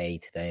I'm gay.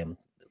 Today I'm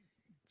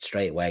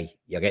straight away.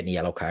 You're getting a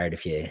yellow card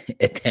if you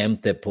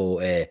attempt to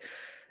put a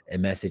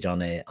message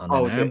on an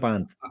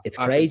armband. It's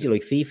crazy.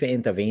 Like FIFA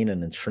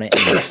intervening and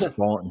threatening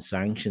sport and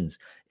sanctions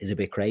is a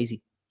bit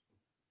crazy.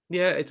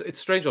 Yeah, it's a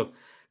strange one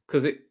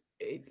because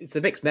it's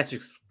a mixed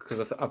message.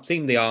 Because I've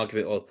seen the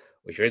argument, well,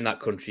 if you're in that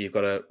country, you've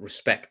got to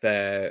respect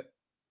their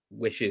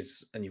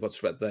wishes and you've got to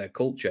respect their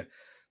culture.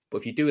 But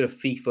if you do it a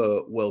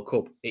FIFA World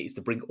Cup, it is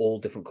to bring all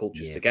different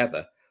cultures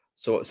together.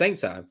 So at the same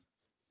time,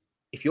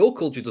 if your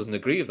culture doesn't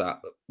agree with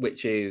that,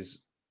 which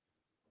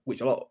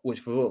for a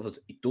lot of us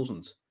it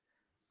doesn't.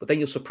 But then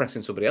you're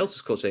suppressing somebody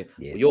else's culture, saying,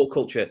 well, your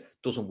culture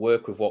doesn't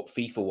work with what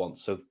FIFA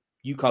wants, so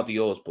you can't do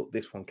yours, but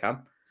this one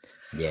can.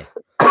 Yeah.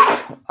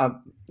 I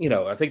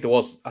think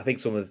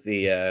some of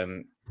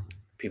the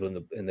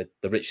people in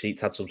the rich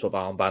seats had some sort of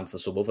armband for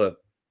some other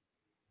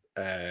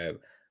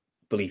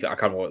belief. I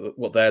can't remember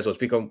what theirs was.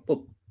 Because,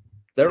 well,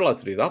 they're allowed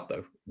to do that,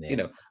 though.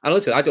 Yeah. And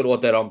listen, I don't know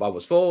what their armband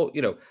was for.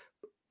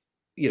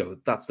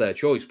 That's their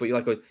choice. But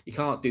you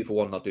can't do it for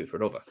one, not do it for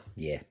another.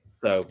 Yeah.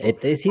 So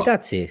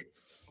that's it.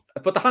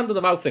 But the hand on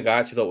the mouth thing, I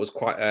actually thought was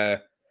quite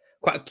a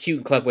cute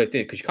and clever way of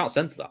doing it because you can't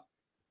censor that.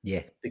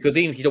 Yeah. Because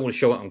even if you don't want to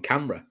show it on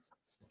camera,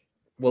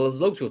 well, there's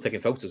loads of people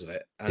taking photos of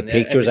it. And the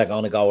pictures are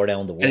going to go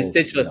around the world. And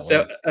it's digital.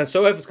 So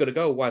everyone's going to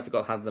go, why have they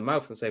got a hand in the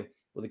mouth? And say,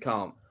 well, they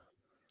can't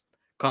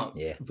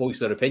voice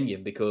their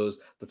opinion because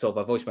they're told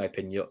if I voice my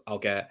opinion, I'll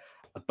get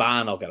a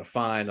ban, I'll get a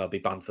fine, I'll be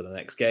banned for the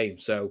next game.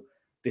 So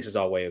this is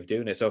our way of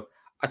doing it. So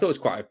I thought it was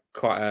quite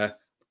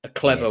a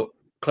clever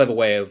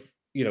way of,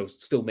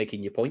 still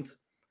making your point.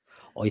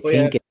 I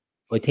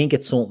think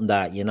it's something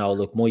that,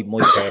 look, my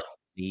personal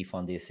belief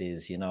on this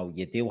is,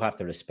 you do have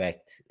to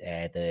respect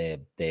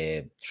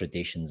the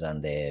traditions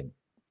and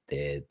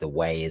the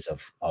ways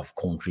of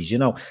countries,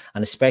 and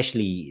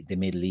especially the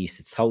Middle East.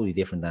 It's totally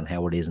different than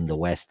how it is in the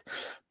West.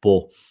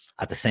 But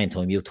at the same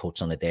time, you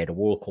touched on it there. The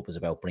World Cup is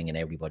about bringing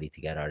everybody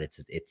together.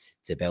 It's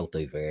about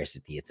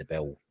diversity. It's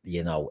about,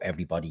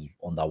 everybody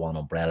under one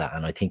umbrella.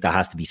 And I think there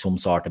has to be some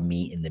sort of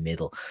meat in the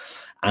middle.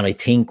 And I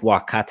think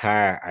what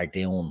Qatar are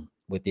doing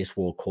with this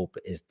World Cup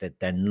is that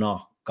they're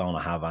not going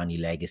to have any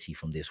legacy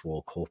from this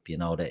World Cup.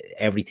 That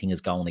everything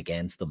is going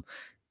against them.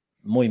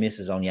 My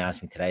missus only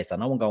asked me today, is there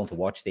no one going to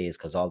watch these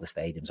because all the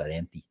stadiums are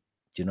empty?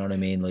 Do you know what I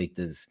mean? Like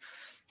there's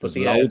loads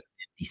of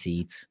empty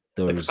seats.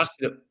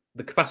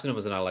 The capacity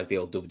numbers are now like the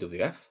old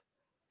WWF.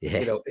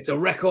 Yeah. It's a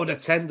record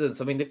attendance.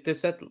 I mean, they've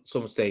said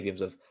some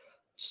stadiums of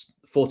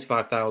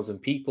 45,000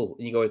 people,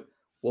 and you go,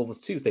 well,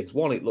 there's two things.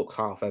 One, it looks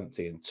half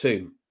empty, and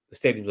two, the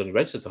stadium's only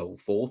registered to hold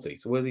 40.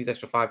 So where these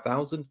extra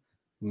 5,000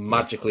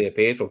 magically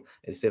appeared from?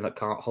 It's still that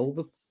can't hold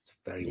them. It's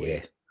very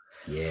weird.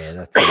 Yeah,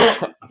 that's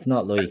it. It's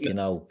not like,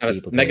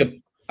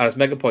 as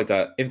Megan points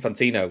out,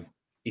 Infantino,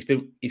 he's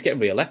getting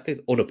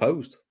re-elected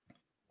unopposed.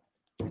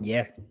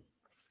 Yeah.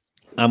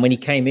 And when he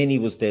came in, he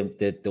was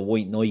the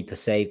white knight to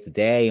save the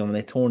day. And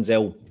it turns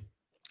out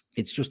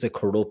it's just a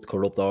corrupt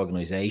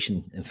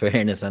organization, in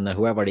fairness. And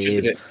whoever it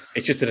is,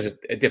 it's just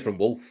a different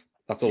wolf.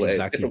 That's all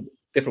exactly. It is.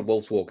 Different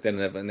wolves walked in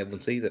and everyone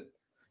sees it.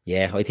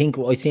 Yeah, I think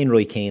I seen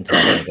Roy Keane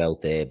talking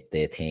about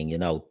the thing.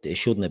 It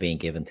shouldn't have been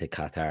given to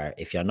Qatar.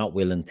 If you're not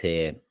willing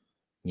to,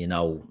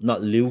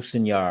 not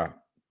loosen your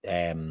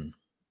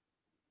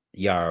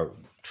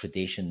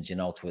traditions,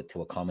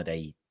 to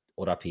accommodate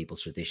other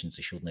people's traditions,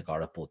 they shouldn't have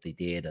got it, but they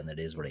did, and it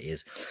is what it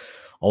is.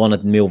 I want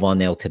to move on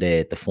now to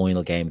the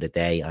final game of the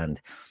day, and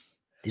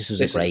this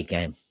was a great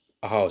game.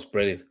 Oh, it's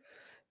brilliant.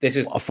 This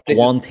is for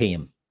one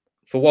team.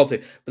 But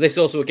this is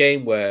also a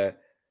game where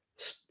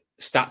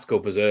stats go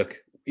berserk.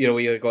 Where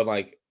you're going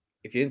like,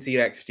 if you didn't see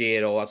your XG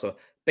and all that sort of,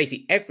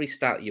 basically every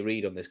stat you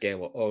read on this game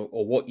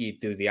or what you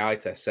do the eye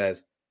test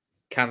says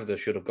Canada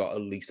should have got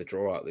at least a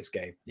draw out of this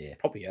game. Yeah,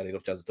 probably had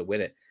enough chances to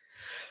win it.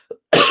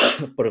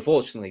 But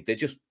unfortunately,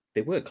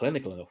 they weren't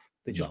clinical enough.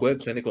 They just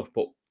weren't clinical enough.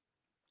 But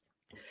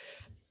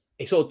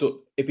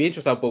it'd be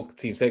interesting how both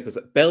teams say, because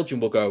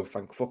Belgium will go,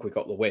 thank fuck we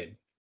got the win.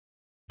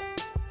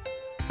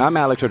 I'm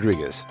Alex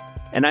Rodriguez.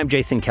 And I'm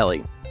Jason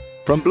Kelly.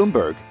 From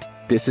Bloomberg,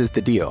 this is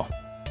The Deal.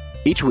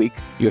 Each week,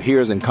 you'll hear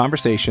us in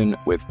conversation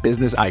with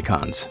business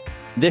icons.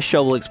 This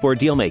show will explore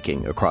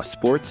deal-making across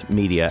sports,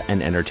 media,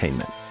 and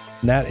entertainment.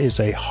 That is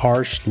a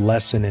harsh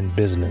lesson in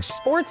business.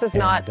 Sports is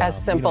not as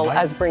simple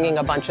as bringing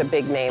a bunch of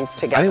big names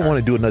together. I didn't want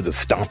to do another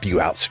stomp you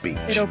out speech.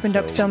 It opened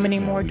up so many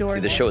more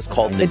doors. The show is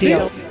called The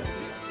Deal.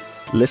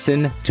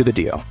 Listen to The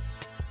Deal.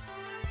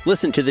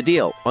 Listen to The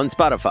Deal on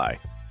Spotify.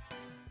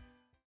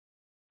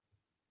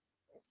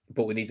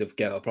 But we need to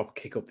get a proper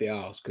kick up the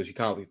arse, because you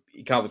can't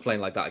be playing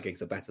like that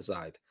against the better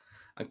side.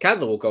 And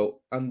Canada will go,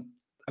 and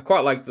I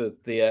quite like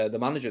the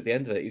manager at the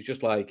end of it. He was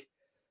just like,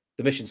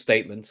 the mission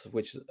statement,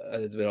 which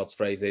Elizabeth's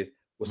phrase is,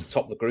 was to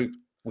top the group.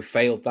 We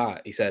failed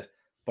that. He said,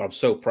 but I'm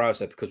so proud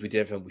of it because we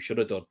did everything we should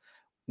have done.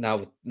 Now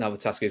the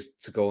task is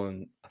to go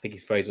and, I think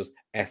his phrase was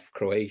F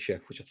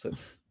Croatia, which is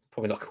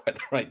probably not quite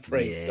the right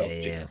phrase.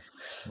 Yeah.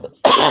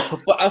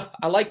 But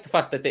I like the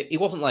fact that he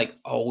wasn't like,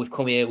 oh, we've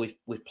come here,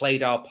 we've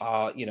played our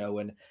part,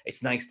 and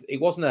it's nice.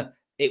 It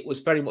was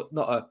very much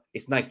not a,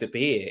 it's nice to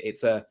be here.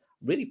 It's a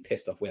really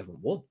pissed off we haven't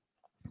won.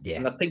 Yeah.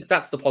 And I think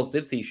that's the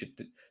positivity you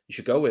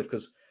should go with,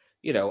 because,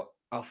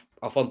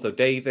 Alphonso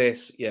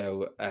Davies,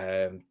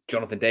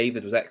 Jonathan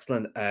David was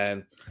excellent.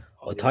 I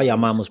thought your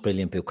man was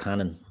brilliant,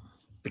 Buchanan,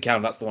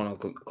 that's the one I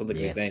couldn't think of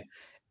his name.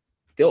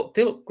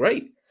 They look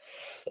great.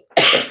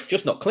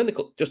 just not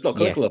clinical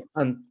enough.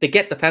 And they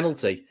get the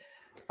penalty.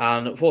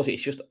 And unfortunately,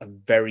 it's just a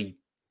very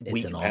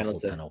weak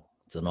penalty.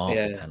 It's an awful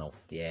penalty.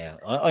 Yeah.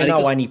 I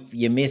know when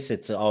you miss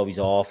it's always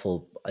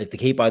awful. If the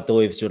keeper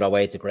dives the other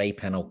way, it's a great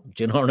penalty.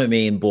 Do you know what I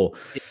mean? But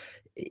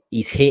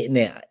he's hitting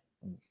it,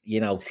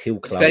 too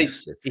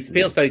close. It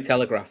feels very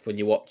telegraphed when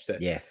you watched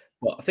it. Yeah.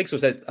 But I think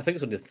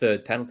it's only the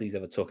third penalty he's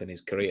ever took in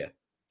his career.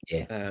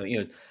 Yeah.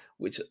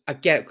 Which I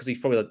get, because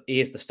he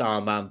is the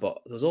star man,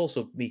 but there's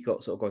also me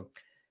sort of going,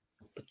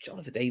 but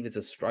Jonathan David's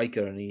a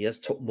striker and he has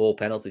took more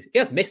penalties. He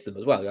has missed them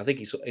as well. I think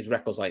his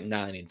record's like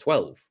 9 in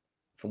 12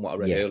 from what I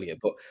read earlier.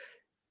 But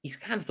he's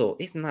kind of thought,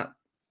 isn't that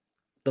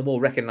the more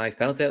recognised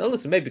penalty? And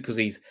listen, maybe because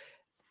he's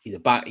a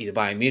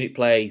Bayern Munich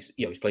player.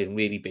 He's played in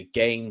really big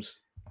games.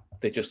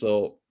 They just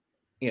thought,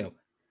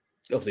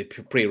 obviously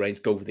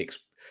pre-arranged, go with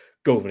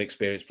an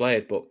experienced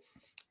player, but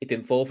it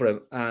didn't fall for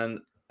him. And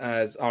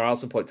as our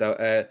Alison points out,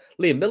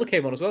 Liam Miller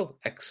came on as well,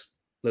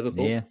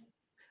 ex-Liverpool. Yeah.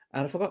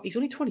 And I forgot, he's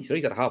only 23.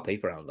 He's had a hard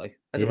paper round.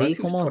 Did he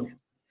come on?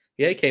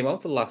 Yeah, he came on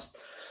for the last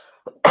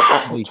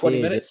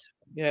 20 minutes.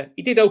 Yeah,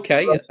 he did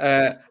okay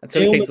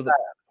until he came to the...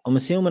 I'm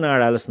assuming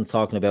our Allison's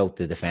talking about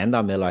the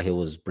defender Miller, who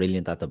was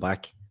brilliant at the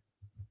back.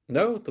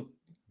 No, the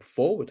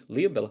forward,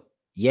 Liam Miller.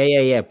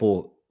 Yeah.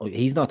 But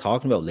he's not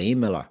talking about Liam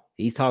Miller.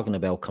 He's talking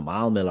about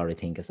Kamal Miller, I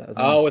think. Is that his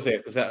name? Oh, is it?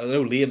 Because I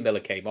know Liam Miller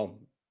came on.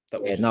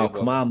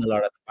 Kamal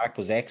Miller at the back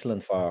was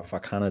excellent for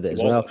Canada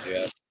as well.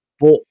 Yeah.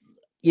 But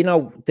you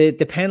know,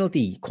 the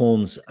penalty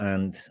comes,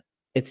 and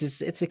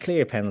it's a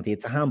clear penalty.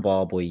 It's a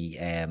handball by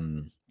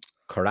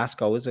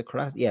Carrasco. Is it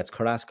Carrasco? Yeah, it's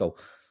Carrasco.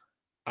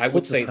 I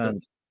would say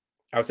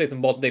it's a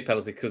modern day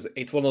penalty because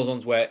it's one of those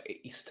ones where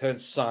he's turned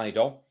side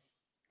on.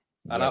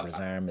 And his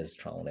arm is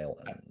thrown out.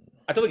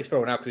 I don't think he's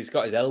thrown out because he's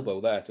got his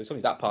elbow there, so it's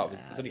only that part.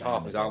 It's only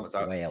half his arm that's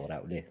out. Way out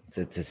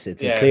it's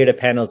as clear a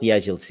penalty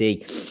as you'll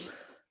see.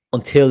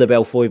 Until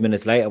about 5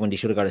 minutes later, when they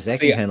should have got a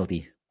second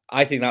penalty.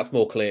 I think that's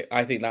more clear.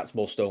 I think that's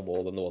more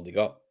Stonewall than the one they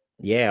got.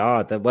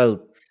 Yeah.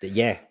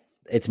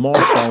 It's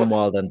more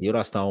Stonewall than the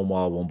other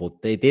Stonewall one,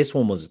 but this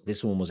one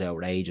was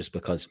outrageous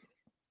because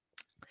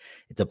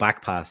it's a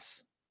back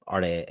pass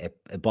or a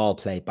ball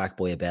played back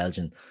by a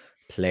Belgian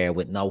player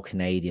with no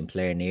Canadian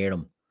player near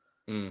him.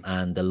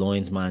 And the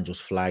linesman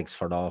just flags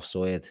for the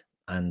offside,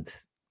 and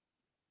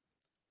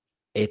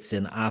it's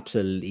an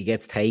absolute. He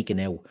gets taken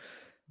out,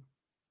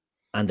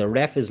 and the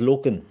ref is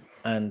looking.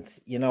 And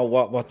you know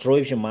what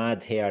drives you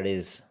mad here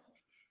is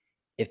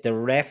if the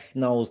ref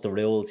knows the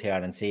rules here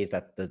and says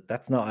that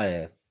that's not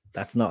a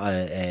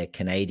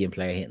Canadian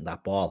player hitting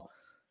that ball.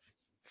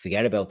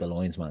 Forget about the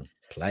linesman.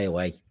 Play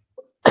away.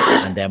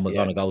 And then we're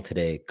gonna go to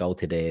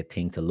the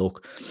thing to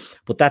look.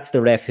 But that's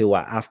the ref who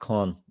at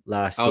AFCON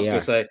last year. I was gonna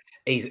say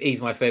he's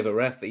my favourite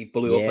ref. He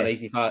blew up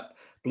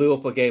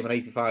a game in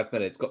 85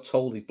 minutes, got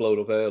told he'd blown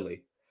up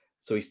early.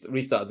 So he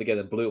restarted again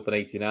and blew up in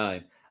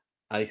 89.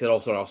 And he said, "Oh,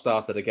 sorry, I'll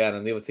start it again."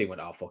 And the other team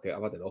went, "Oh, fuck it,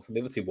 I've had enough." And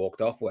the other team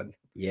walked off. Went,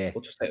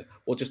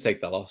 we'll just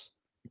take the loss.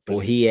 But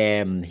he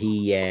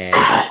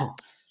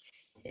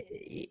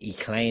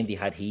claimed he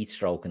had heat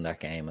stroke in that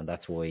game, and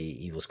that's why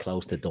he was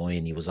close to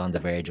dying. He was on the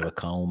verge of a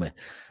coma,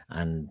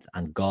 and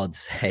God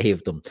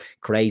saved him.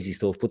 Crazy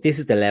stuff. But this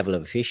is the level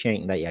of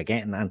officiating that you're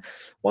getting. And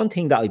one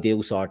thing that I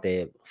do sort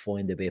of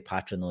find a bit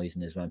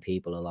patronising is when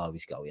people will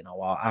always go, you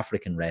know,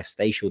 African refs,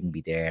 they shouldn't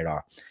be there,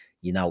 or,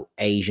 you know,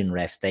 Asian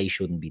refs, they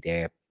shouldn't be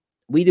there.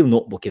 We do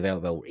not give out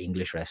about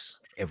English refs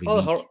every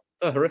week.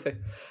 They're horrific.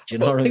 Do you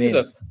know what I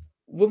mean?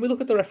 When we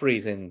look at the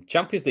referees in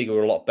Champions League,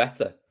 we're a lot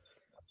better.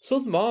 Some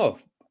of them are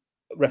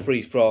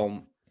referees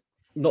from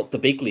not the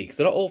big leagues.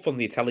 They're not all from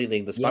the Italian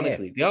league, the Spanish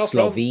league. They are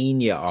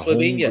Slovenia or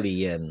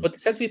Hungary, but they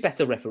tend to be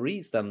better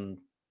referees than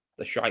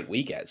the shite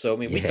we get. So I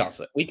mean, we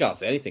can't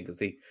say anything because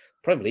the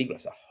Premier League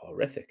refs are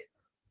horrific.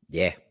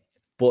 Yeah,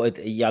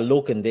 but you're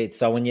looking at,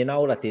 so when you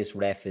know that this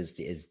ref is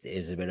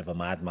a bit of a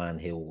madman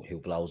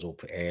who blows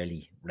up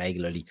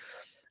regularly,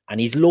 and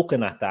he's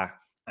looking at that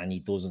and he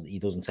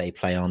doesn't say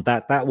play on,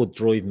 that would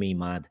drive me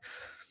mad.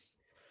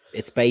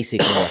 It's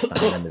basically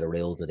understanding the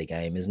rules of the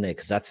game, isn't it?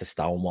 Because that's a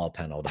Stonewall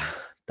penalty.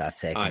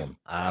 That's Ekman.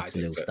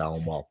 Absolute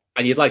Stonewall.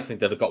 And you'd like to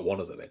think they'd have got one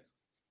of them in.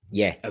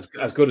 Yeah. As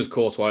good as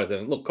Courtois is.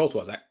 Look,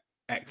 Courtois is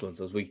excellent.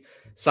 As we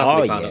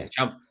sadly found in the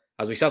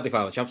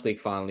Champions League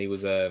final, he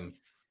was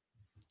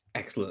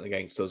excellent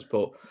against us.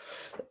 But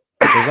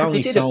there's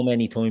only so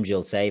many times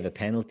you'll save a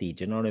penalty.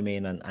 Do you know what I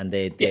mean? And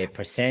the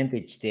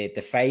percentage, the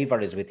favour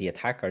is with the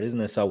attacker,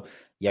 isn't it? So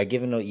you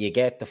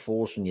get the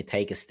first one, you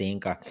take a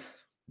stinker,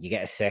 you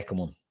get a second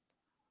one,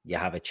 you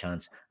have a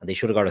chance. And they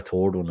should have got a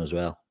third one as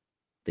well.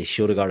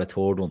 Axel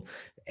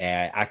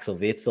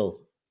Witsel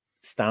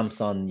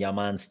stamps on your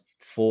man's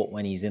foot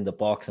when he's in the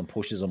box and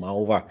pushes him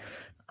over,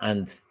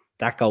 and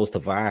that goes to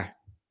VAR.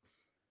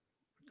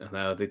 I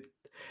know.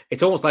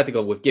 It's almost like they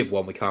go, we've give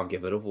one, we can't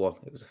give another one.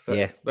 It was a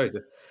fair, very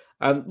good.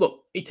 And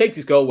look, he takes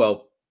his goal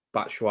well,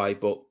 Batshuayi,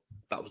 but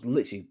that was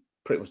literally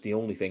pretty much the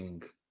only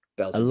thing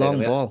Belgium did. A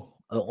long ball.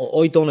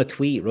 I done a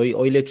tweet, right?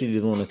 I literally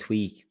done a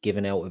tweet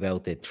giving out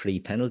about the 3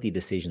 penalty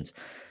decisions.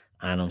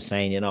 And I'm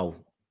saying,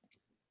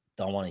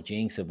 don't want to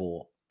jinx it,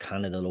 but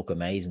Canada look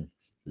amazing.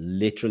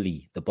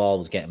 Literally, the ball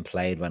was getting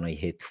played when I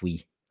hit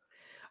tweet.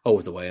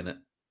 Always the way, innit?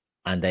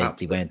 And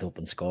they went up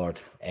and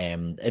scored.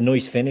 A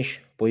nice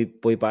finish by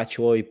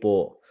Batshuayi,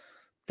 but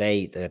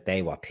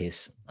they were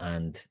piss.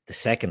 And the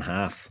second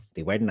half,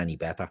 they weren't any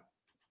better.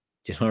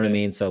 Do you know what I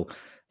mean? So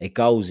it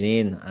goes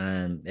in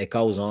and it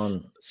goes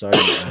on.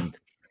 And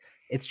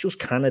it's just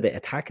Canada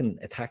attack.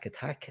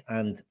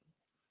 And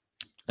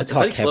I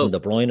thought Kevin De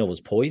Bruyne was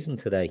poisoned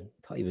today.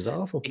 I thought he was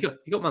awful. He got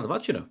man of the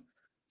match,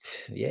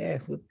 Yeah.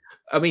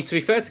 I mean, to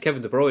be fair to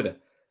Kevin De Bruyne,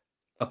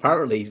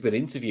 apparently he's been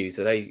interviewed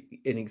today,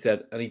 and he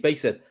basically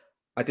said,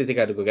 "I didn't think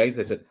I had a good game."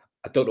 I said,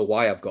 "I don't know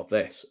why I've got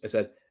this." I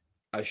said,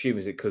 "I assume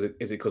is it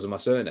because of my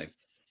surname?"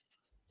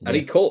 Yeah. And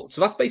he called.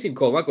 So that's basically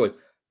calling him out, going,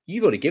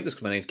 "You've got to give this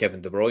because my name's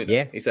Kevin De Bruyne."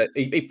 Yeah. He said,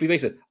 he basically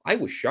said, "I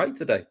was shite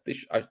today."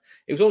 It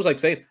was almost like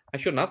saying, "I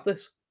shouldn't have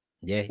this."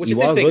 Yeah, he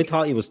was. I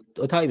thought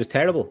he was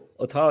terrible.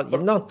 I thought,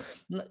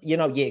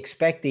 you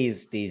expect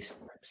these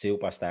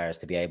superstars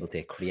to be able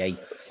to create.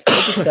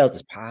 I just felt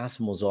his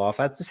passing was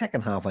off. As the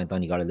second half went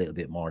on, he got a little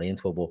bit more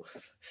into it, but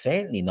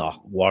certainly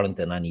not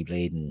warranting any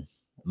bleeding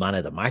man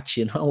of the match.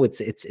 You know,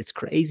 it's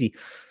crazy.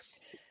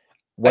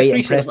 Were you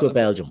impressed with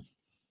Belgium?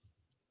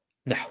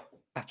 No,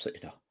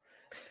 absolutely not.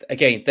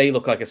 Again, they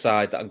look like a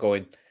side that I'm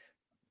going,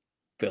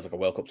 feels like a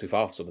World Cup too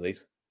far for some of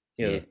these.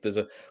 You know, there's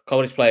a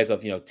college players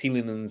of,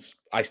 Tielemans,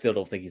 I still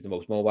don't think he's the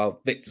most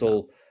mobile.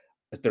 Witsel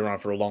has been around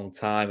for a long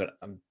time,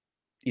 and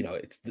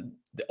it's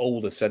the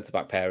oldest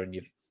centre-back pair, and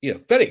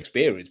you've very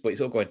experienced, but you're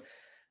sort of going,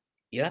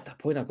 you're at that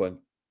point now going,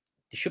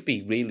 there should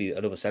be really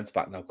another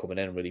centre-back now coming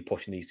in and really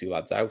pushing these two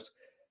lads out.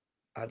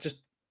 I just,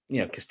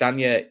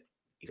 Castagna,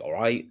 he's all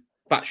right.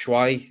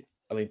 Batshuayi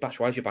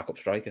is your backup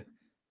striker.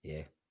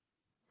 Yeah.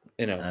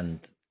 And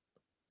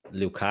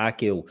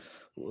Lukaku,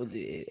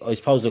 I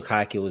suppose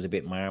Lukaku was a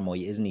bit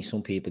marmite, isn't he?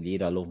 Some people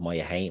either love him or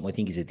you hate him. I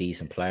think he's a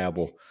decent player,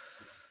 but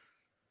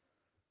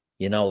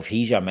if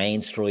he's your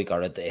main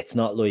striker, it's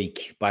not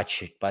like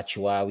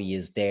Batshuayi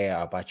is there,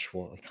 or I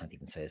can't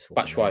even say his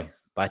fucking name.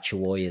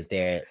 Batshuayi is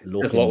there.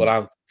 Says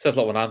a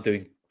lot when I'm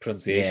doing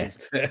pronunciation.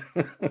 Yeah.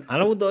 I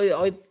don't know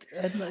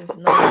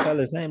the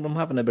fella's name. I'm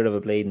having a bit of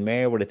a bleeding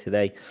mare with it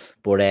today,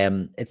 but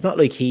it's not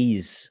like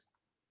he's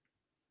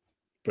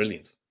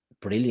brilliant.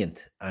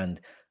 And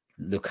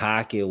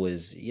Lukaku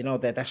is,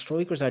 their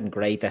strikers aren't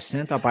great. Their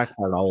centre backs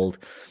are old.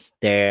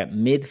 Their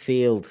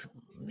midfield,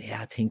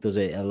 I think there's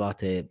a lot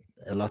to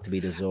be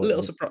deserved. A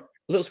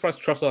little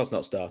surprised Trossard's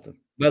not starting.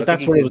 Well,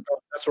 that's what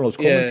I was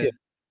coming to.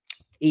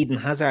 Eden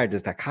Hazard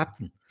is their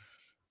captain,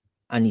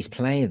 and he's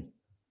playing.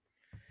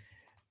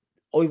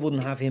 I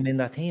wouldn't have him in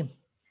that team.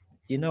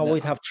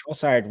 I'd have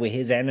Trossard with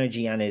his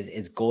energy and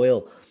his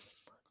guile.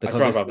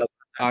 Because I'd rather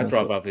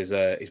have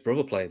his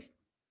brother playing.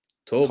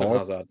 Torben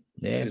Hazard.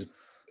 Yeah.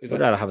 I'd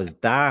rather have his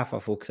dad,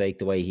 for fuck's sake,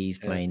 the way he's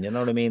playing. You know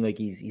what I mean? Like,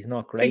 he's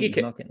not great. He's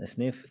not getting a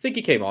sniff. I think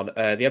he came on.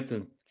 The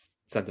Everton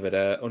centre mid,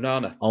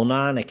 Onana.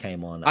 Onana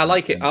came on. I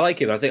like it. I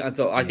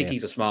think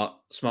he's a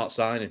smart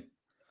signing.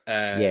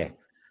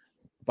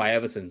 By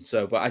Everton.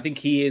 So, but I think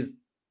he's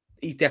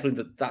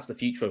definitely that's the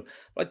future.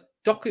 Like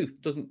Doku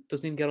doesn't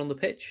even get on the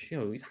pitch.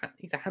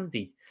 He's a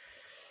handy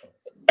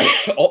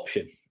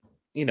option.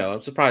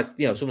 I'm surprised.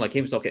 Someone like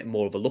him's not getting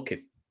more of a look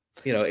in.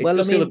 It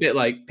does feel a bit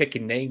like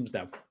picking names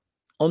now.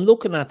 I'm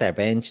looking at their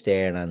bench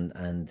there,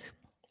 and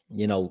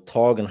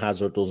Thorgan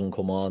Hazard doesn't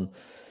come on.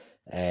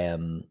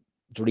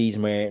 Dries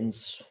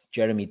Mertens,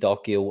 Jeremy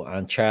Doku,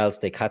 and Charles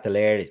de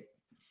Ketelaere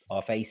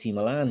of AC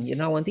Milan.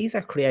 And these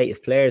are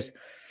creative players.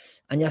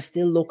 And you're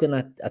still looking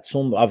at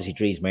some, obviously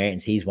Dries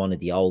Mertens, he's one of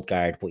the old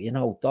guard, but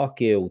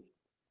Doku,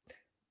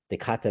 de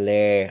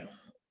Ketelaere,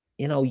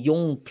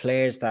 young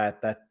players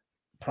that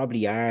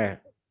probably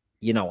are,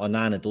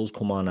 Onana does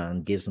come on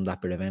and gives them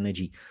that bit of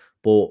energy,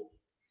 but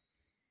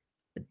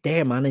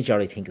their manager,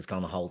 I think, is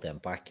going to hold them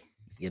back.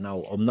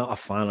 I'm not a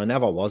fan. I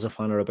never was a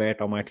fan of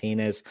Roberto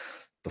Martinez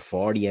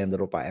before he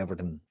ended up at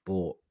Everton,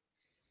 but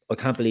I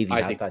can't believe he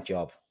has that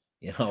job.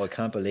 I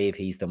can't believe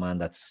he's the man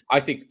that's. I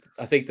think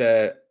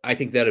they're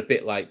a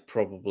bit like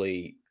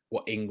probably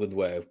what England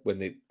were when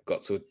they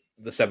got to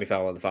the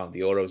semi-final and the final of the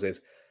Euros.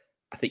 Is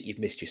I think you've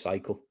missed your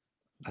cycle.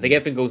 I think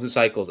everything goes in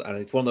cycles, and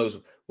it's one of those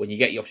when you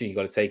get the opportunity, you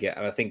got to take it.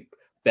 And I think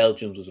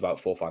Belgium's was about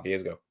 4 or 5 years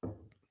ago,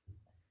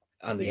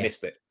 and they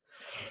missed it.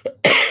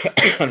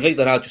 I think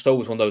they're just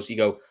always one of those. You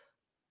go,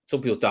 some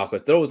people's dark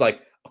horse. They're always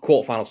like a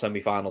quarter-final,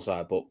 semi-final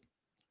side, but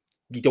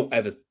you don't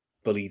ever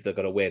believe they're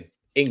going to win.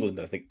 England,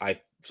 I think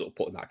I've sort of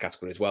put in that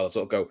category as well. I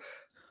sort of go,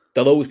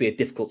 they'll always be a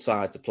difficult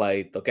side to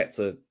play. They'll get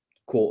to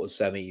quarters,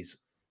 semis,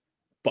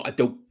 but I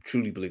don't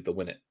truly believe they'll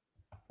win it.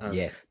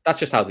 And that's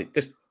just how they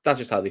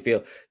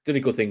feel. The only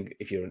good thing,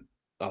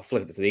 I'll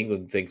flip it to the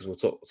England thing because we'll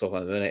talk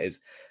about it in a minute, is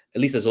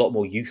at least there's a lot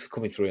more youth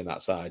coming through in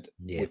that side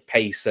with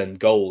pace and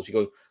goals.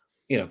 You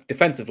go,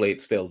 defensively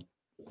it's still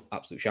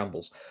absolute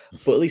shambles,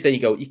 but at least then you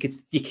go, you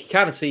can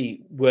kind of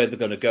see where they're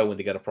going to go when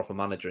they get a proper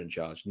manager in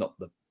charge, not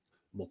the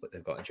muppet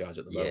they've got in charge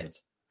at the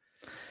moment.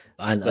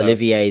 And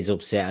Olivier is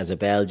upset as a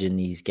Belgian.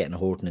 He's getting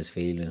hurt in his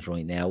feelings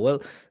right now.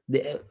 Well,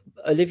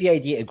 Olivier,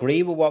 do you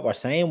agree with what we're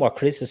saying? What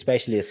Chris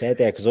especially has said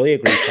there? Because I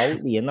agree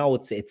totally.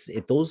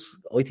 It does.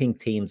 I think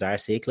teams are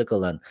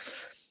cyclical, and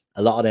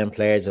a lot of them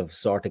players have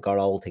sort of got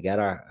all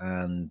together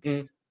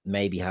and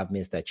maybe have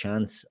missed their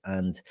chance.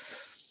 And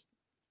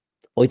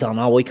I don't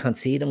know. I can't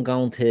see them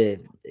going to,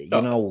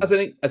 As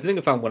an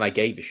England fan, when I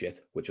gave a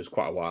shit, which was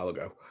quite a while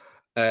ago,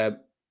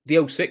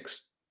 the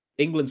 06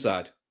 England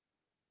side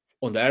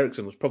under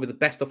Ericsson was probably the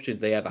best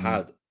opportunity they ever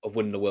had of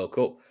winning the World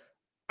Cup.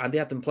 And they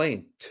had them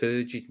playing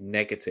turgid,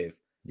 negative,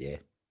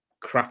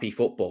 crappy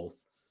football.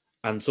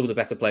 And some of the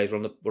better players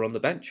were on the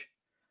bench.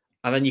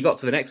 And then you got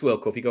to the next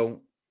World Cup, you go,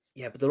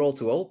 yeah, but they're all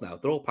too old now.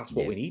 They're all past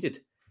what we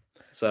needed.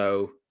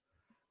 So,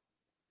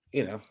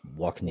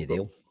 what can you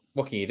do?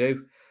 What can you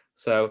do?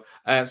 So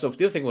the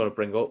other thing I want to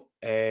bring up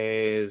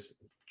is,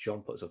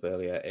 John put us up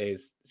earlier,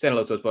 is saying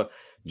hello to us, but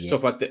just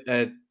talk about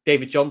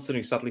David Johnson,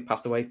 who sadly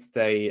passed away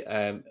today.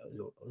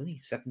 Only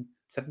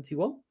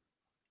 71,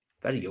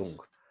 very young.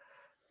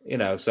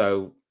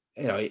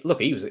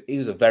 Look, he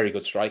was a very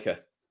good striker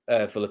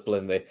for Liverpool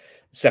in the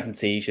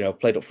 70s.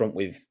 Played up front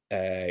with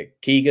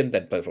Keegan,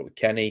 then played up front with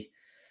Kenny.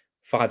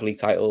 5 league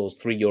titles,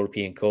 3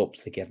 European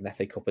Cups. He had an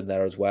FA Cup in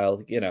there as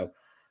well.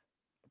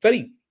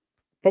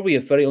 Probably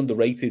a very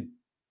underrated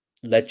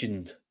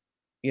legend.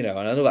 And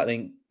I know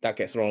that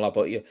gets thrown a lot,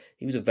 but he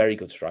was a very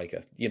good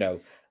striker.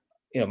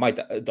 My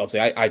dad, obviously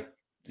I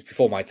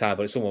before my time,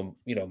 but it's someone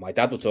my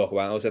dad would talk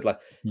about. And I said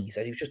he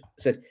said he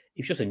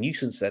was just a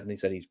nuisance. And he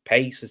said his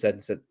pace. He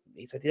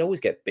said he'd always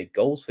get big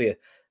goals for you,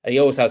 and he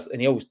always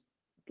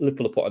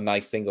Liverpool put a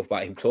nice thing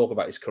about him talking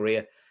about his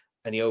career,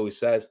 and he always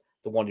says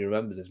the one he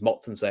remembers is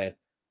Motson saying,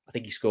 I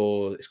think he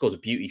scores a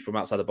beauty from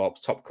outside the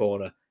box, top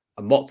corner,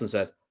 and Motson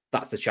says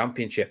that's the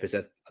championship. He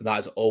said, and that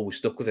has always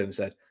stuck with him. He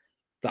said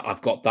that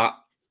I've got that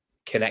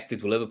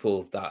connected with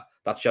Liverpool.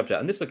 That's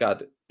championship, and this is a guy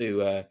who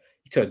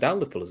he turned down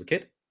Liverpool as a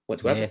kid, went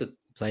to Everton.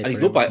 And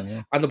he's loved by it.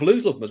 Yeah. And the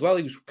Blues loved him as well.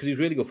 Because he was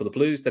really good for the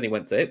Blues. Then he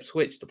went to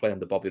Ipswich to play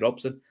under Bobby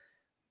Robson.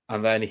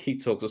 And then he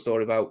talks a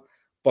story about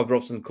Bobby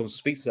Robson comes to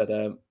speak to said,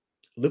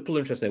 Liverpool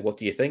interested. What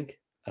do you think?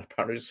 And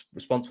apparently his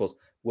response was,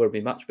 where are my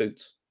match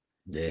boots?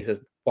 Yeah. He says,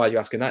 why are you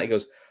asking that? He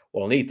goes,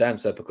 well, I need them,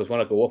 sir, because when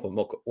I go up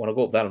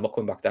there, I'm not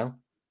coming back down.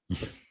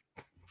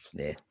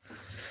 Yeah.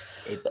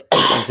 It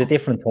was a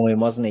different time,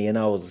 wasn't it?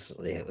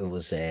 It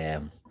was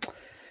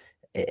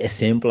a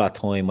simpler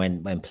time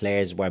when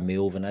players were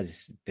moving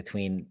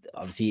between.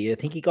 Obviously, I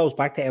think he goes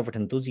back to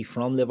Everton. Does he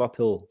from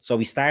Liverpool? So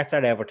he starts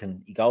at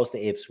Everton. He goes to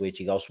Ipswich.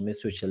 He goes from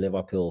Ipswich to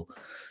Liverpool.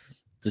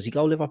 Does he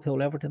go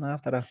Liverpool Everton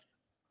after that?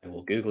 I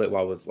will Google it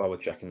while we're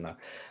checking that,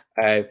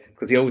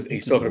 because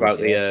he's talking about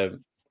the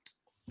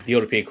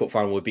European Cup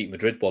final. We beat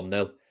Madrid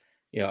 1-0,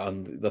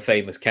 and the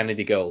famous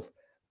Kennedy goal.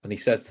 And he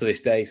says to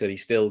this day, he said he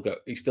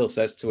still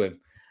says to him,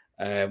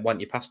 "Why don't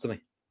you pass to me?"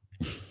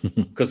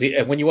 Because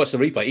when you watch the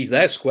replay, he's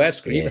there square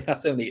screaming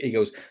at him. He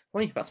goes,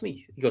 "Why don't you pass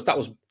me?" He goes, "That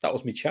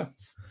was my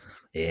chance."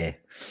 Yeah,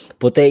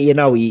 but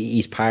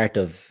he's part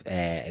of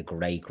a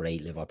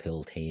great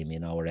Liverpool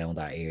team, around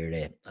that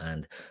era.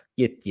 And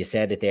you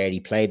said it there. He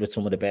played with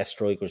some of the best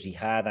strikers he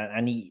had,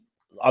 and he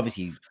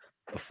obviously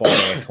before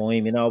their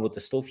time, with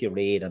the stuff you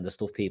read and the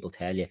stuff people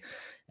tell you,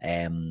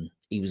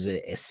 he was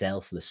a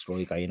selfless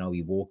striker.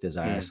 He walked his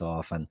arse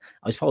off, and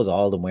I suppose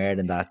all of them were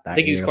in that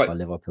era for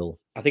Liverpool.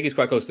 I think he's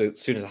quite close to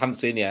Souness. I haven't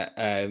seen yet.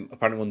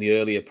 Apparently, one of the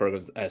earlier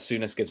programs,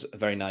 Souness gives a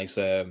very nice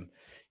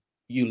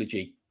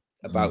eulogy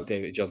about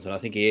David Johnson. I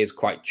think he is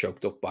quite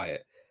choked up by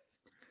it.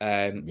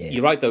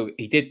 You're right, though.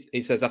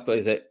 He says after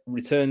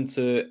returned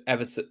to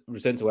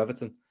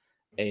Everton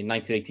in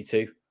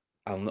 1982,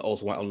 and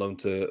also went on loan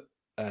to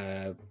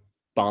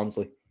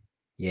Barnsley.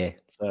 Yeah.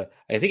 So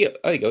I think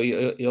there you go.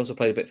 He also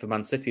played a bit for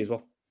Man City as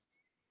well.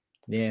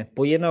 Yeah,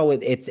 but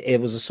it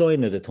was a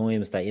sign of the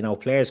times that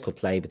players could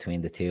play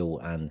between the two,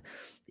 and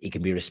he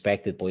can be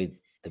respected by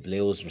the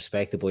Blues,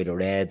 respected by the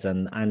Reds,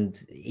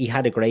 and he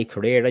had a great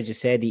career. As you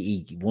said,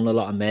 he won a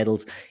lot of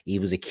medals. He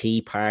was a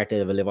key part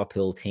of a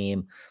Liverpool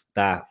team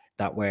that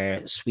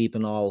were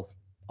sweeping all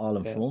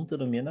in front of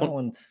them,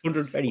 and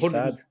it's very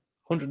sad.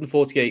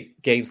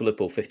 148 games for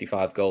Liverpool,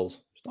 55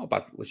 goals. It's not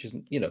bad, which is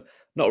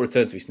not a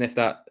return to be sniffed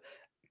at.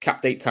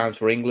 Capped 8 times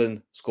for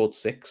England, scored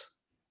 6.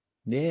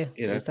 Yeah,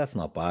 that's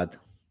not bad.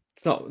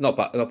 It's not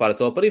bad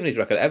at all. But even his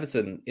record,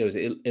 Everton, it was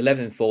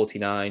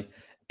 11-49,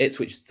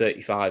 Ipswich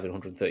 35 and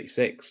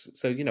 136.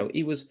 So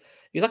he was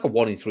like a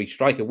 1 in 3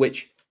 striker,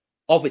 which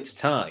of its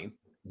time,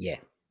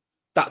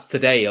 that's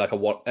today like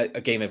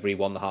a game every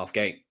 1.5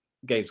 games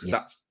because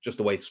that's just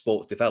the way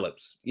sport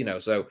develops.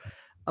 So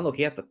and look,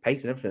 he had the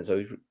pace and everything, so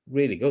he's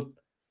really good.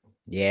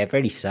 Yeah,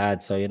 very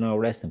sad. So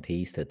rest in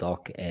peace to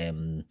Doc.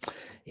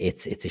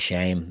 It's a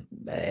shame,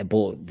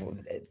 but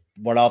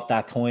we're off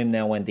that time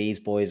now when these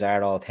boys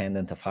are all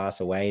tending to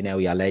pass away. Now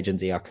you're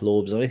legends of your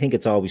clubs, and I think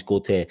it's always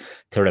good to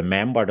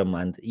remember them.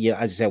 And as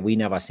you said, we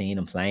never seen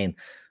him playing,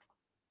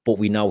 but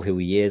we know who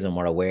he is and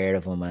we're aware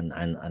of him. And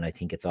I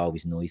think it's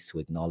always nice to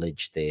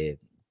acknowledge the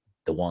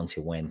ones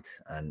who went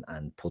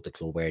and put the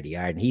club where they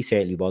are, and he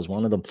certainly was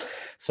one of them.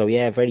 So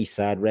yeah, very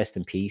sad. Rest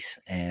in peace,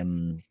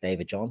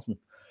 David Johnson.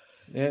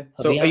 Yeah.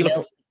 So are you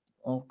looking?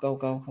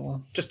 Go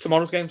on. Just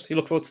tomorrow's games. You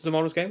look forward to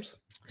tomorrow's games?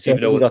 So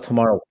we got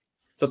tomorrow.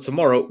 So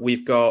tomorrow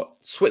we've got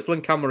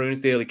Switzerland, Cameroon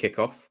is the early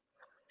kickoff.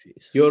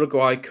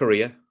 Uruguay,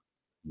 Korea.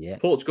 Yeah.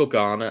 Portugal,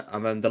 Ghana,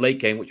 and then the late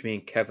game, which me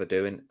and Kev are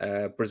doing,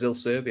 Brazil,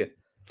 Serbia.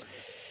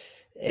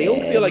 They all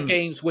feel like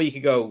games where you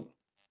could go.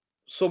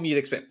 Some you'd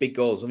expect big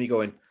goals. Some you're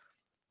going,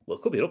 well,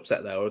 it could be an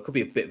upset there, or it could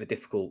be a bit of a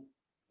difficult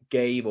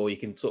game, or you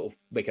can sort of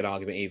make an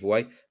argument either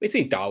way. We've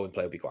seen Darwin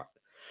play would be quite.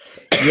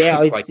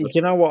 Yeah,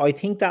 you know what? I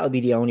think that'll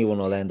be the only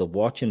one I'll end up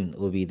watching.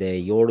 Will be the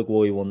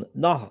Uruguay one.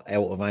 Not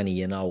out of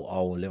any,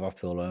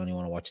 Liverpool. I only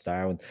want to watch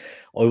Darwin.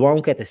 I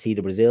won't get to see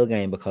the Brazil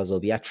game because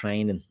I'll be at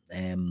training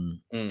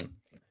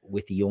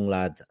with the young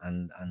lad,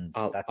 and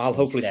I'll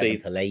hopefully see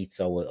till late.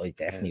 So I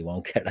definitely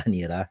won't get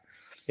any of that.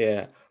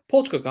 Yeah,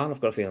 Portugal, Ghana. I've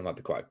got a feeling might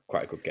be quite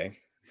a good game.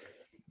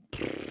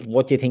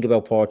 What do you think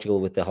about Portugal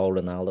with the whole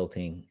Ronaldo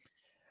thing?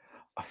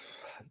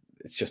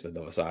 It's just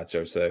another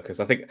sideshow, sir.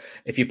 Because I think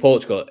if you're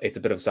Portugal, it's a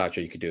bit of a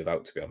sideshow you could do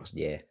without, to be honest.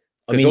 Yeah,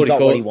 I mean, he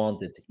got what he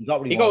wanted. He got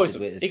what he wanted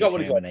with his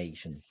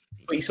determination.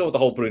 But you saw the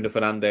whole Bruno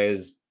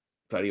Fernandes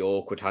very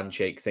awkward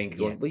handshake thing.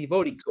 Going, well, you've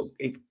already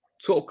it's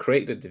sort of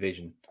created a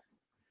division.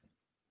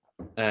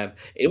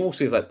 It almost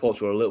feels like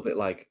Portugal are a little bit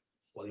like,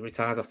 well, he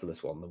retires after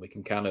this one, then we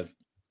can kind of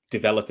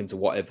develop into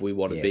whatever we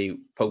want to be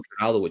post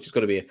Ronaldo, which is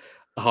going to be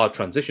a hard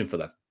transition for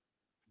them.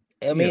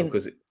 I mean,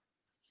 because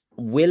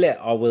will it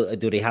or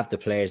do they have the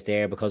players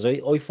there? Because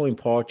I find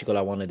Portugal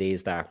are one of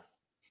these that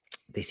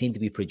they seem to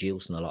be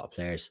producing a lot of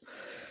players,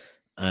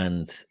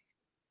 and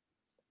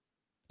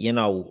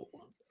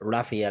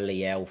Rafael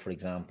Leão, for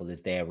example,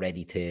 is there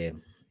ready to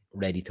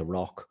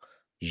rock.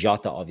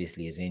 Jota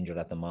obviously is injured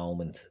at the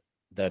moment.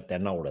 They're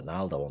no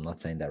Ronaldo. I'm not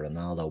saying they're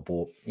Ronaldo,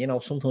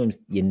 but sometimes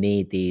you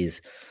need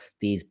these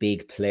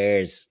big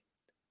players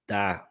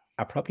that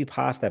are probably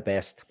past their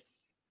best,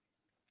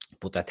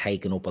 but they're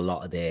taking up a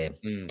lot of the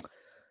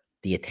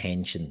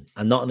attention,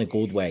 and not in a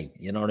good way.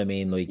 You know what I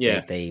mean? Like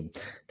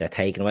they're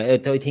taking away. I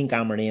think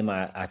Amorim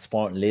at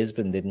Sporting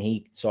Lisbon, didn't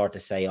he sort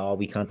of say, "Oh,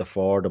 we can't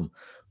afford him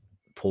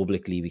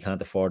publicly. We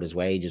can't afford his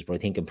wages," but I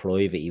think in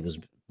private he was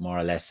more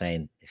or less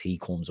saying, "If he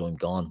comes, I'm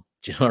gone."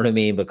 Do you know what I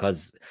mean?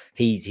 Because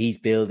he's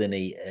building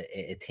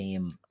a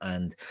team,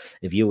 and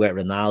if you get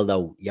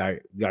Ronaldo,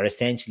 you're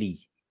essentially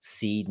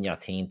ceding your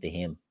team to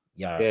him.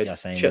 You're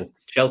saying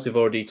Chelsea have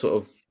already sort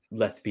of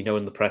let it be known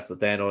in the press that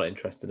they're not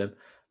interested in him.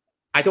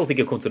 I don't think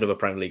he'll come to another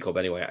Premier League club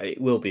anyway.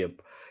 It will be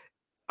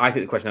I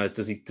think the question now is,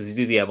 does he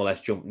do the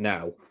MLS jump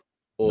now,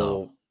 or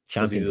no,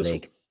 Champions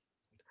League?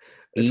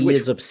 He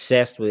is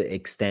obsessed with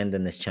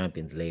extending this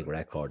Champions League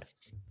record.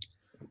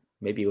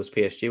 Maybe it was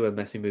PSG when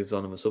Messi moves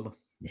on in the summer.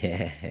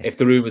 Yeah. If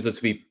the rumours are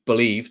to be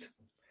believed,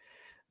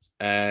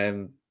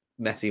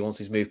 Messi wants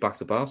his move back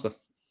to Barca,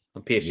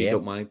 and PSG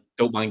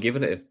don't mind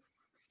giving it him.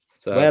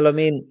 So, well, I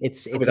mean,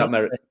 it's could be that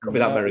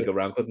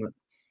merry-go-round, couldn't it?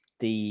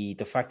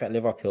 The fact that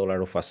Liverpool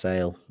are up for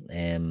sale,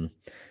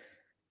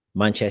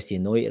 Manchester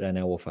United are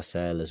now up for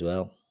sale as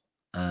well,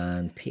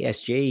 and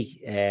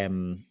PSG,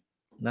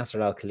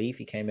 Nasser Al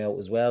Khelaifi came out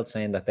as well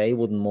saying that they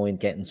wouldn't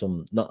mind getting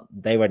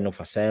they weren't up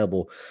for sale,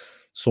 but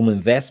some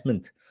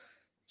investment.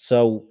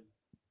 So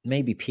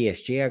maybe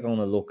PSG are going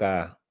to look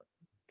at,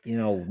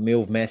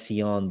 move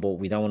Messi on, but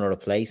we don't want to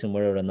replace him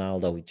with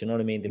Ronaldo. Do you know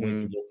what I mean? They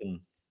might be looking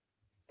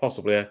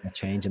possibly at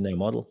changing their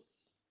model.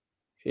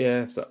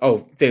 Yeah.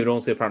 So, David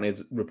Ornstein apparently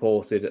has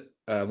reported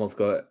a month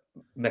ago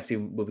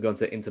Messi will be going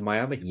to Inter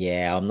Miami.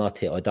 Yeah,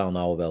 I don't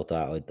know about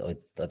that.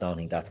 I don't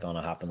think that's going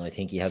to happen. I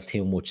think he has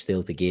too much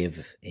still to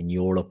give in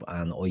Europe,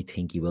 and I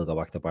think he will go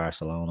back to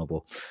Barcelona.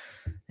 But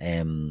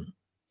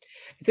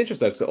it's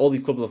interesting because all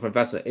these clubs are for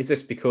investment. Is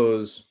this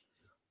because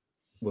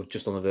we're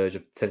just on the verge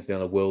of potentially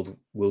on a world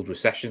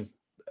recession?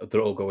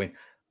 They're all going,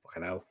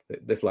 fucking hell,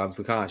 this lands,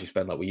 we can't actually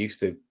spend like we used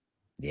to.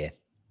 Yeah.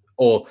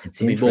 Or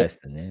it's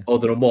interesting, or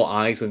there are more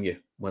eyes on you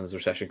when there's a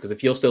recession. Because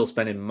if you're still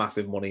spending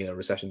massive money in a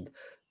recession,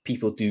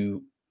 people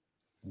do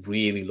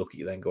really look at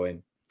you then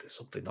going, there's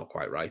something not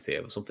quite right here.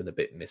 There's something a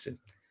bit missing.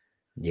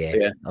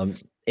 Yeah. So,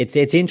 it's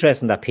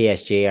interesting that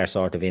PSG are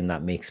sort of in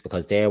that mix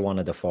because they're one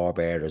of the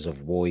forebearers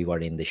of why we're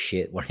in the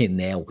shit we're in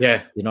now.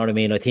 Yeah. You know what I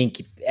mean? I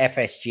think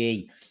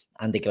FSG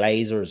and the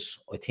Glazers,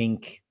 I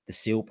think the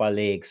Super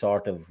League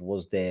sort of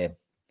was I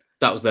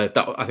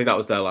think that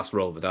was their last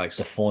roll of the dice.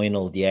 The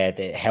final,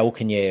 how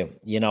can you,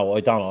 I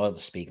don't know how to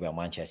speak about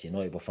Manchester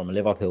United, but from a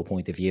Liverpool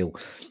point of view,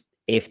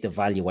 if the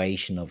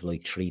valuation of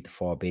like 3 to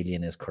 4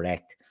 billion is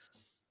correct,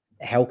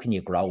 how can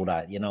you grow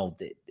that?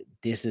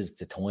 This is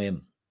the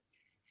time.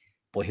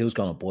 But who's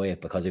going to buy it?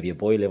 Because if you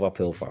buy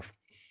Liverpool for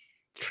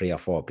 3 or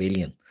 4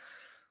 billion,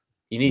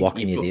 what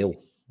can you do?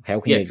 How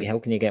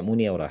can you get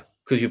money out of that?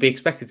 Because you'll be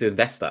expected to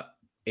invest that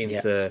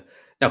into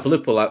now for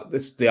Liverpool.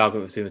 The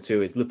argument between the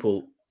two is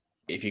Liverpool.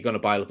 If you're going to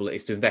buy Liverpool,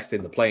 it's to invest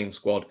in the playing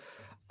squad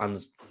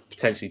and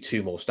potentially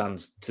 2 more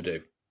stands to do.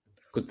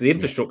 Because the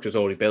infrastructure is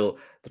already built,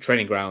 the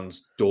training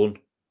ground's done.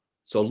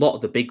 So a lot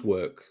of the big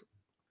work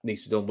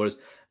needs to be done. Whereas,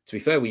 to be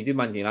fair, when you do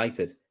Man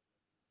United,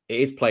 it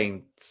is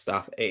playing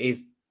staff. It is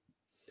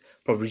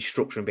probably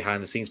restructuring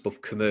behind the scenes,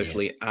 both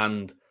commercially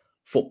and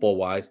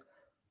football-wise.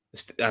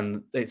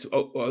 And it's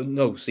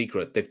no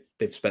secret.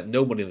 They've spent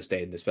no money on the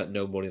stadium. They've spent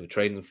no money on the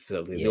training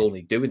facility. They're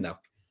only doing now.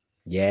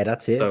 Yeah,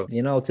 that's it. So,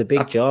 it's a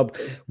big job.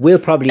 We'll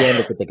probably end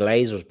up with the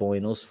Glazers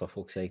buying us, for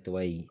fuck's sake, the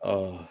way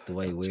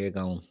we're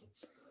going.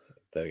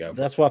 There we go.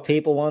 That's what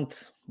people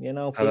want.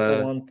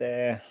 People want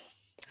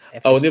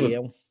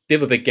FSG. The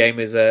other big game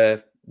is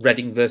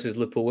Reading versus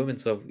Liverpool women.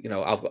 So,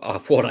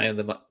 I've one eye on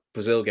the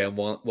Brazil game,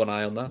 one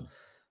eye on that.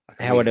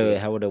 How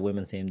are the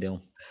women's team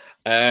doing?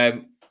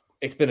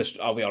 It's been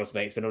I'll be honest,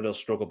 mate, it's been a real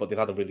struggle, but they've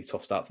had a really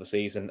tough start to the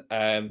season.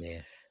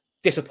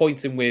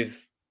 Disappointing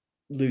with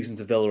losing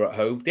to Villa at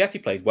home. They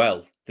actually played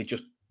well. They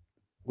just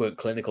weren't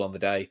clinical on the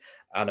day,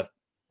 and an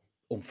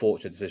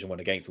unfortunate decision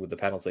went against them with the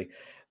penalty.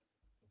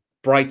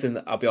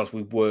 Brighton, I'll be honest,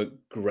 we weren't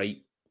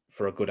great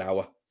for a good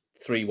hour.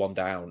 3-1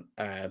 down,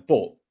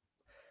 but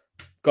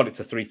got it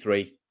to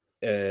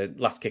 3-3.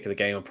 Last kick of the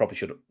game, and they probably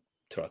should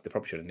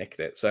have nicked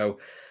it. So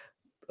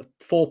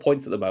 4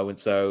 points at the moment.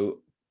 So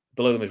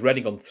below them is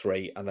Reading on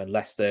 3, and then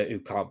Leicester, who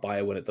can't buy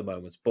a win at the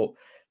moment. But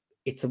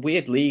it's a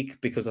weird league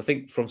because I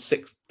think from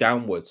 6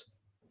 downwards,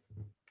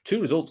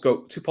 two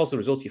positive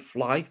results, you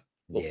fly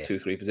up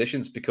 2-3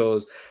 positions,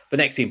 because the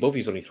next team above you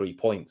is only 3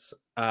 points.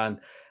 And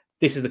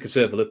this is the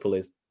concern for Liverpool,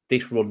 is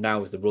this run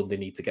now is the run they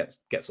need to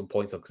get some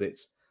points on, because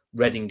it's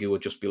Reading who are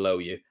just below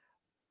you,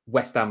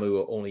 West Ham who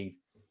are only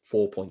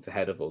 4 points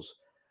ahead of us,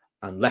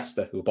 and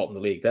Leicester who are bottom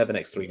of the league. They're the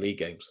next 3 league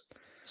games.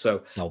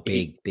 So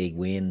big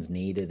wins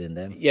needed in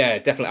them. Yeah,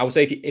 definitely. I would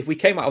say if we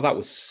came out of that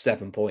with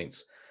 7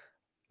 points,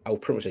 I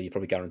would pretty much say you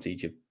probably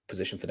guaranteed your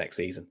position for next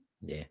season.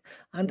 Yeah,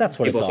 and that's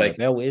what it's all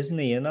about, isn't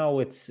it? You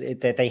know,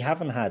 they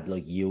haven't had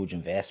like huge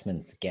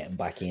investment getting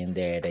back in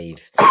there.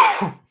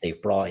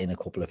 They've brought in a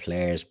couple of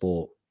players,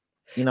 but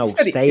you know,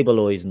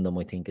 stabilising them,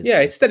 I think, is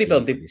it's steady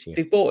building.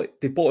 They've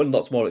bought in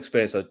lots more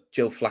experience. So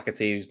Jill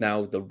Flaherty, who's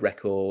now the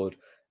record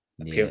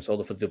appearance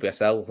holder for the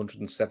WSL,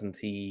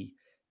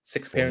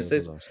 176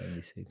 appearances.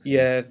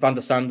 Yeah, Van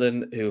der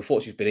Sanden, who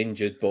unfortunately has been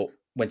injured, but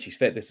when she's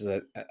fit, this is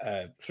a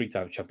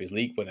 3-time Champions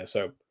League winner.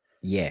 So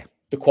yeah,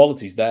 the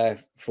quality's there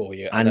for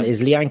you. And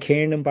is Leanne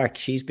Kiernan back?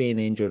 She's been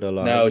injured a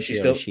lot. No,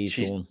 she's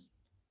done.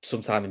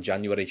 Sometime in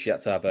January, she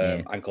had to have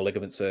ankle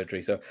ligament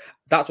surgery. So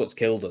that's what's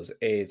killed us,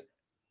 is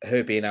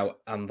her being out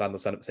and Van der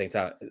Sanden at the same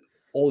time.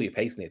 All your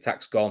pace in the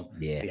attack's gone.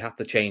 Yeah. So you have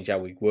to change how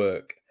we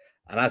work.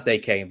 And as they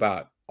came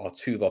back, our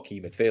 2 of our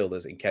key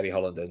midfielders in Kerry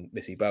Holland and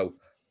Missy Bowe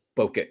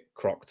both get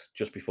crocked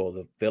just before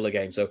the Villa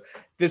game. So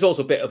there's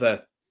also a bit of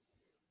a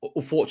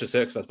unfortunate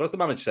circumstance. But as the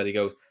manager said, he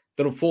goes,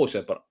 they're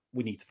unfortunate, but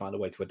we need to find a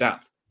way to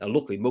adapt. Now,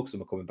 luckily, most of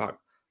them are coming back,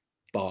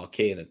 bar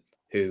Kiernan,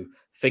 who,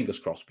 fingers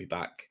crossed, will be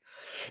back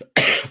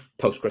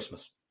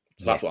post-Christmas.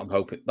 So that's what I'm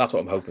hoping. That's what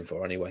I'm hoping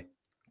for anyway.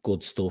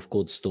 Good stuff.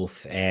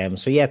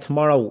 So yeah,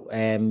 tomorrow,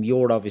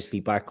 you're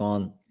obviously back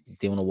on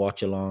doing a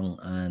watch along,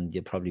 and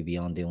you'll probably be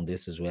on doing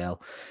this as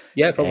well.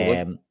 Yeah,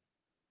 probably.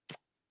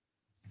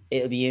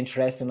 It'll be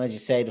interesting, as you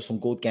say. There's some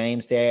good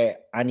games there.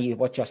 And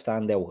what's your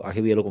standout? Or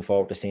who are you looking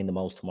forward to seeing the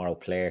most tomorrow?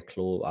 Player,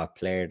 club, or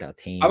player, that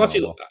team? I'm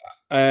actually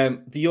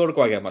the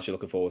Uruguay game. I'm actually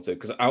looking forward to,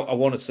 because I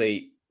want to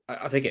see.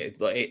 I think and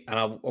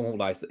I won't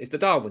lie, it's the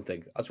Darwin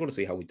thing. I just want to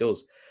see how he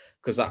does,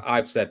 because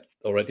I've said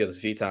already this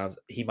a few times,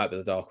 he might be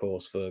the dark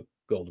horse for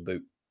Golden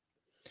Boot.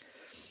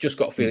 Just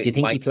got a feeling. Do you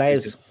think he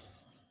plays?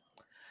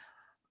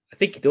 I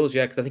think he does,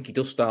 yeah, because I think he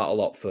does start a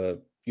lot for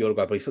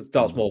Uruguay, but he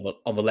starts more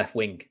on the left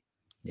wing.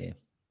 Yeah.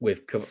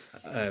 With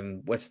I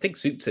think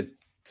suits him,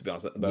 to be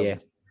honest, at the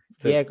moment.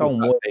 Going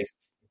more.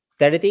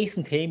 They're a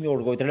decent team,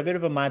 Uruguay. They're a bit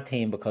of a mad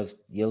team, because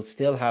you'll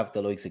still have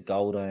the likes of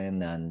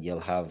Godin, and you'll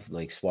have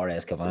like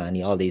Suarez,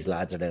 Cavani, all these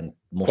lads are then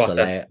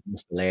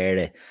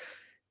Mussolera,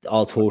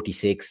 all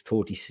 36,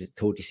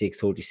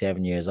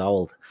 37 years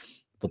old.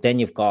 But then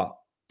you've got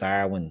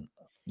Darwin,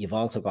 you've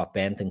also got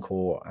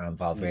Bentancur and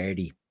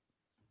Valverde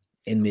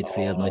in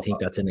midfield, and I think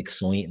that's an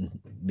exciting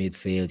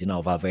midfield. You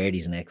know,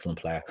 Valverde's an excellent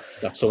player.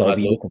 That's the one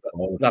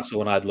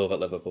I'd love at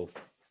Liverpool.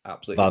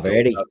 Absolutely.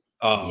 Valverde.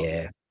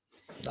 Yeah.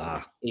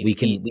 We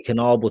can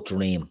all but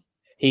dream.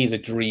 He's a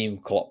dream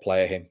Klopp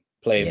player. Him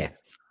playing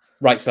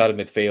right side of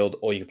midfield,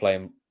 or you can play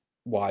him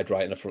wide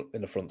right in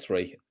the front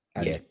 3.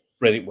 And he's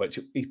brilliant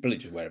just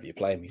wherever you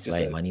play him. He's just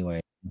play him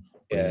anywhere.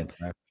 Yeah.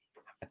 I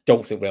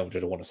don't think Real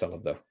Madrid want to sell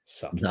him though.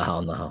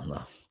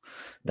 No.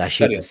 That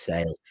ship has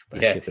sailed.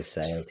 Ship has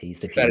sailed. He's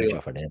the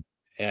future for them.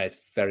 Yeah, it's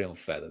very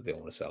unfair that they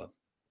don't want to sell him.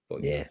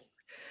 But yeah,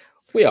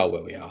 we are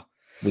where we are.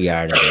 We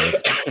are.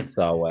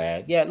 So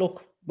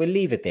look, we'll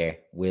leave it there.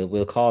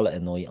 We'll call it a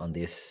night on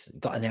this.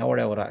 Got an hour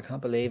out of that. I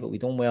can't believe it. We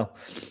done well.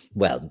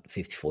 Well,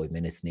 55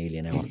 minutes, nearly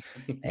an hour.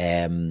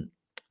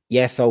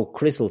 So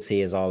Chris will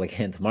see us all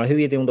again tomorrow. Who are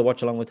you doing the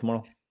watch along with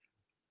tomorrow?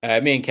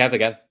 Me and Kev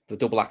again. The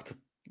double act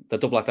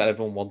that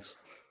everyone wants.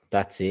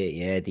 That's it,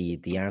 yeah.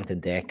 The Ant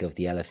and Deck of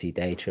the LFC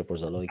Day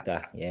Trippers. I like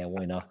that. Yeah,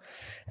 why not?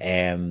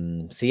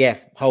 So yeah,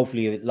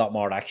 hopefully a lot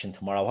more action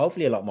tomorrow.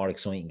 Hopefully a lot more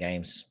exciting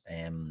games.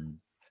 We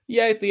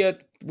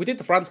did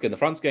the France game. The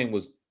France game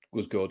was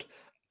good,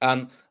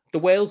 and the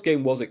Wales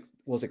game was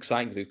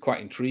exciting because it was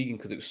quite intriguing,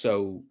 because it was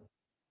so.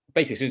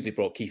 Basically, as soon as they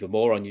brought Kiefer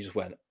Moore on, you just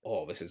went,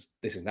 "Oh, this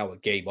is now a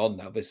game on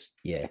now."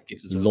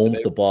 Lump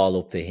the ball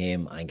up to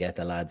him and get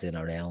the lads in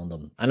around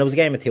them. And it was a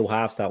game of 2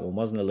 halves, that one,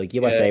 wasn't it? Like,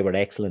 USA were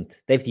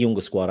excellent. They've the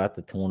youngest squad at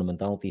the tournament,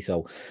 don't they?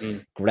 So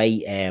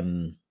great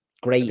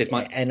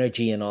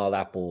energy and all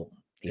that. But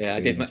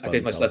I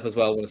did my stuff as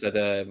well when I said,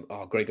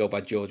 great goal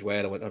by George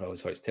Weah. I went, oh no,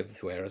 sorry, it's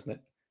Timothy Weah, isn't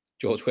it?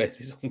 George Weah's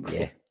his uncle.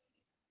 Yeah,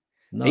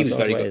 no, he was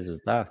George very good.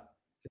 Is that?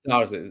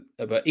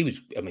 But he was.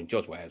 I mean,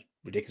 George Weah was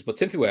ridiculous, but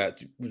Timothy Weah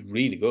was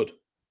really good.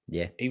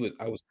 Yeah,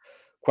 I was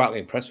quietly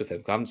impressed with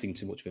him. I haven't seen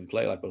too much of him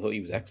play, but I thought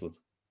he was excellent.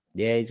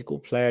 Yeah, he's a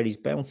good player. He's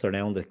bounced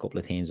around a couple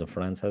of teams in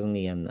France, hasn't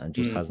he? And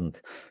just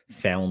hasn't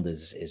found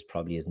his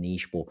probably his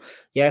niche. But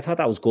yeah, I thought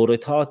that was good. I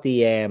thought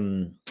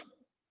the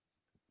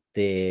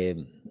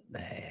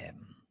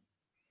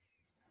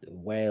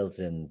Wales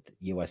and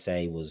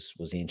USA was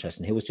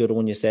interesting. Who was the other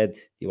one you said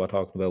you were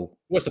talking about?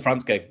 What's the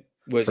France game?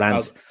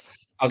 France.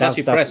 I was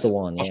actually impressed. The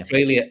one,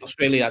 yeah.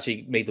 Australia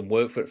actually made them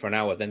work for it for an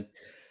hour. Then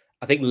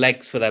I think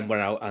legs for them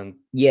went out, and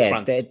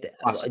France. Do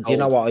you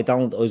know what? I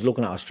was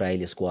looking at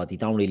Australia's squad. They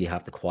don't really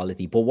have the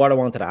quality. But what I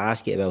wanted to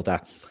ask you about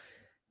that,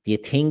 do you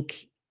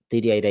think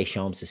Didier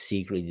Deschamps is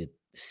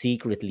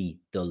secretly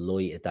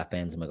delighted that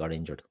Benzema got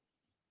injured?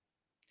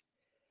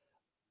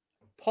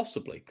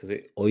 Possibly, because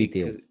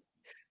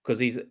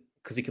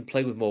he can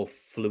play with more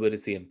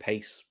fluidity and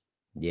pace.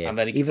 Yeah, and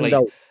then he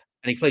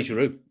plays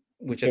Giroud,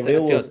 which I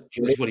think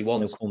is what he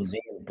wants. Comes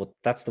in, but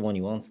that's the one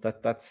he wants.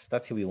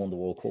 That's who he won the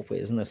World Cup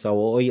with, isn't it?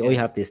 So I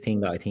have this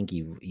thing that I think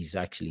he's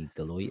actually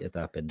delighted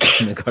that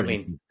Benzema got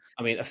in.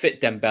 I mean, a fit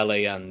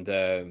Dembele and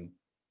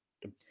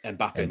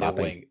Mbappe in their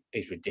wing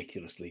is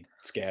ridiculously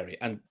scary.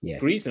 And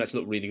Griezmann actually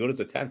looked really good as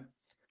a 10.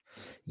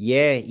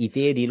 Yeah, he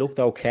did. He looked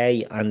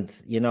okay. And,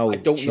 I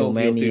don't know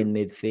in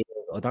midfield.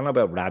 I don't know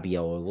about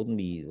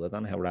Rabiot. I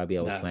don't know how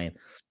Rabiot was playing.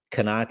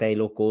 Kanate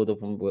looked good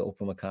up in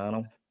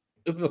Upamecano.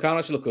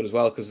 Upamecano should look good as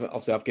well, because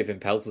obviously I've given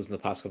pelters in the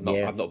past.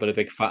 I've not been a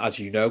big fan, as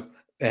you know,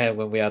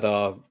 when we had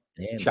our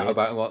chat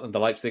about him in the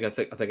Leipzig. I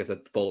think I said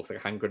the ball looks like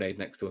a hand grenade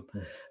next to him.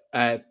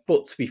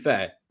 But to be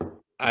fair,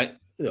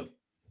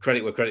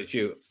 credit where credit's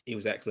due, he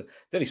was excellent.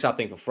 The only sad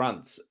thing for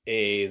France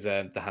is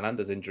the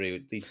Hernandez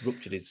injury. He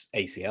ruptured his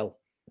ACL.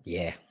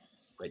 Yeah,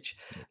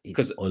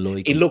 because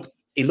he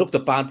looked a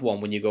bad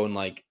one when you're going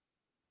like,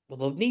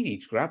 well, the knee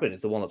he's grabbing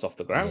is the one that's off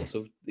the ground.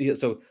 Yeah.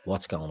 So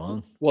what's going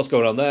on? What's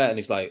going on there? And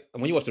he's like,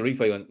 and when you watch the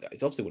replay,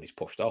 it's obviously when he's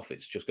pushed off,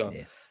 it's just gone.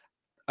 Yeah.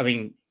 I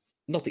mean,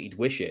 not that you'd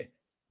wish it,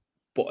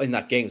 but in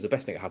that game, it was the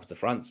best thing that happened to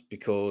France,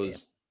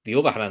 because the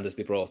other Hernandez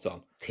they brought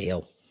on,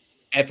 Theo,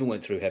 everyone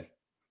went through him.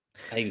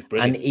 And he was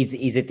brilliant. And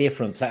he's a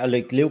different player.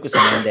 Like Lucas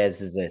Hernandez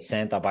is a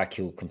centre back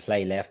who can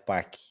play left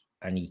back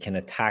and he can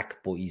attack,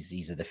 but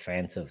he's a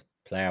defensive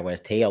player, whereas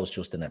Theo's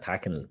just an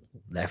attacking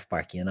left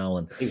back,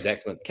 and he was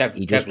excellent.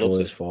 He just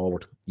goes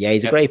forward. Yeah,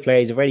 he's a great player.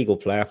 He's a very good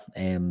player.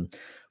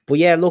 But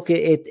yeah, look,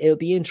 it'll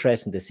be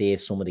interesting to see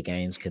if some of the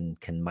games can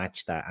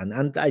match that.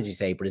 And as you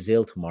say,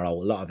 Brazil tomorrow, a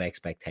lot of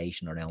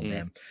expectation around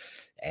them.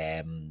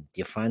 Do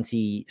you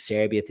fancy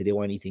Serbia to do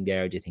anything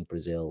there? Or do you think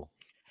Brazil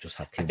just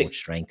have too much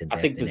strength and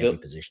depth in every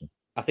position?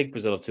 I think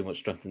Brazil have too much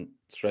strength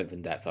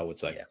and depth, I would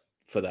say,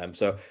 for them.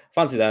 So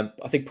fancy them.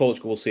 I think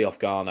Portugal will see off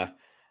Ghana.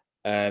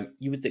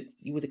 You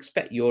would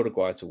expect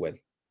Uruguay to win.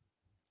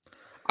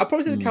 I'd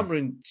probably say the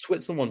Cameroon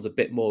Switzerland one's a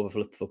bit more of a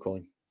flip of a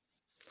coin.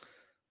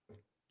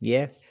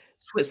 Yeah,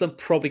 Switzerland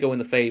probably go in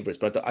the favourites,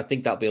 but I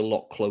think that'll be a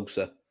lot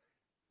closer.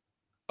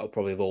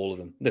 Probably of all of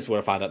them. This is where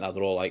I find out now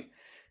they're all like,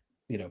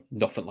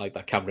 nothing like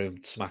that.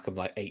 Cameroon smack them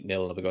like 8-0, and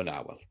I'll be going,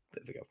 well,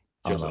 there we go.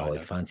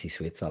 I'd fancy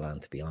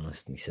Switzerland, to be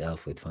honest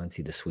myself. I'd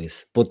fancy the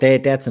Swiss, but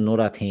that's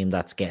another team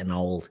that's getting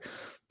old.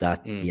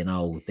 That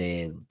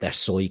their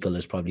cycle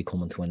is probably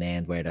coming to an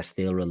end, where they're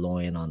still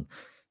relying on,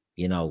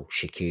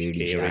 Shaqiri,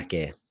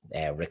 Xhaka,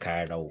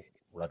 Ricardo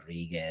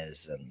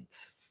Rodriguez, and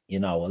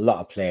a lot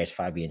of players,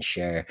 Fabian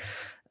Schär,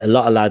 a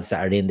lot of lads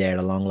that are in there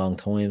a long, long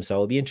time. So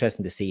it'll be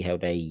interesting to see how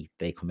they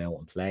come out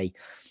and play.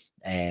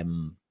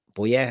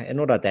 But yeah,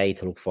 another day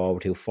to look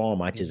forward to. 4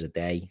 matches a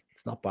day.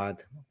 It's not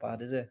bad. Not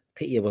bad, is it?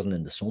 Pity it wasn't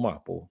in the summer,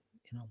 but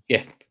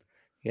Yeah,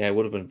 it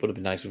would have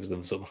been nice if it was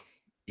in the summer.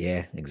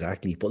 Yeah,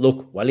 exactly. But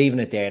look, we're leaving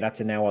it there.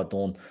 That's an hour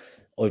done.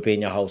 I've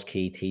been your host,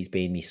 Keith. He's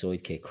been my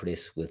sidekick,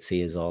 Chris. We'll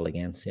see us all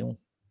again soon.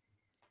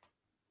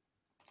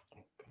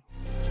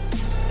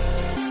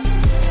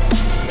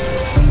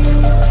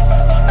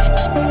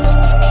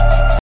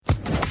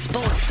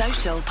 Sports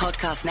Social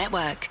Podcast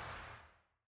Network.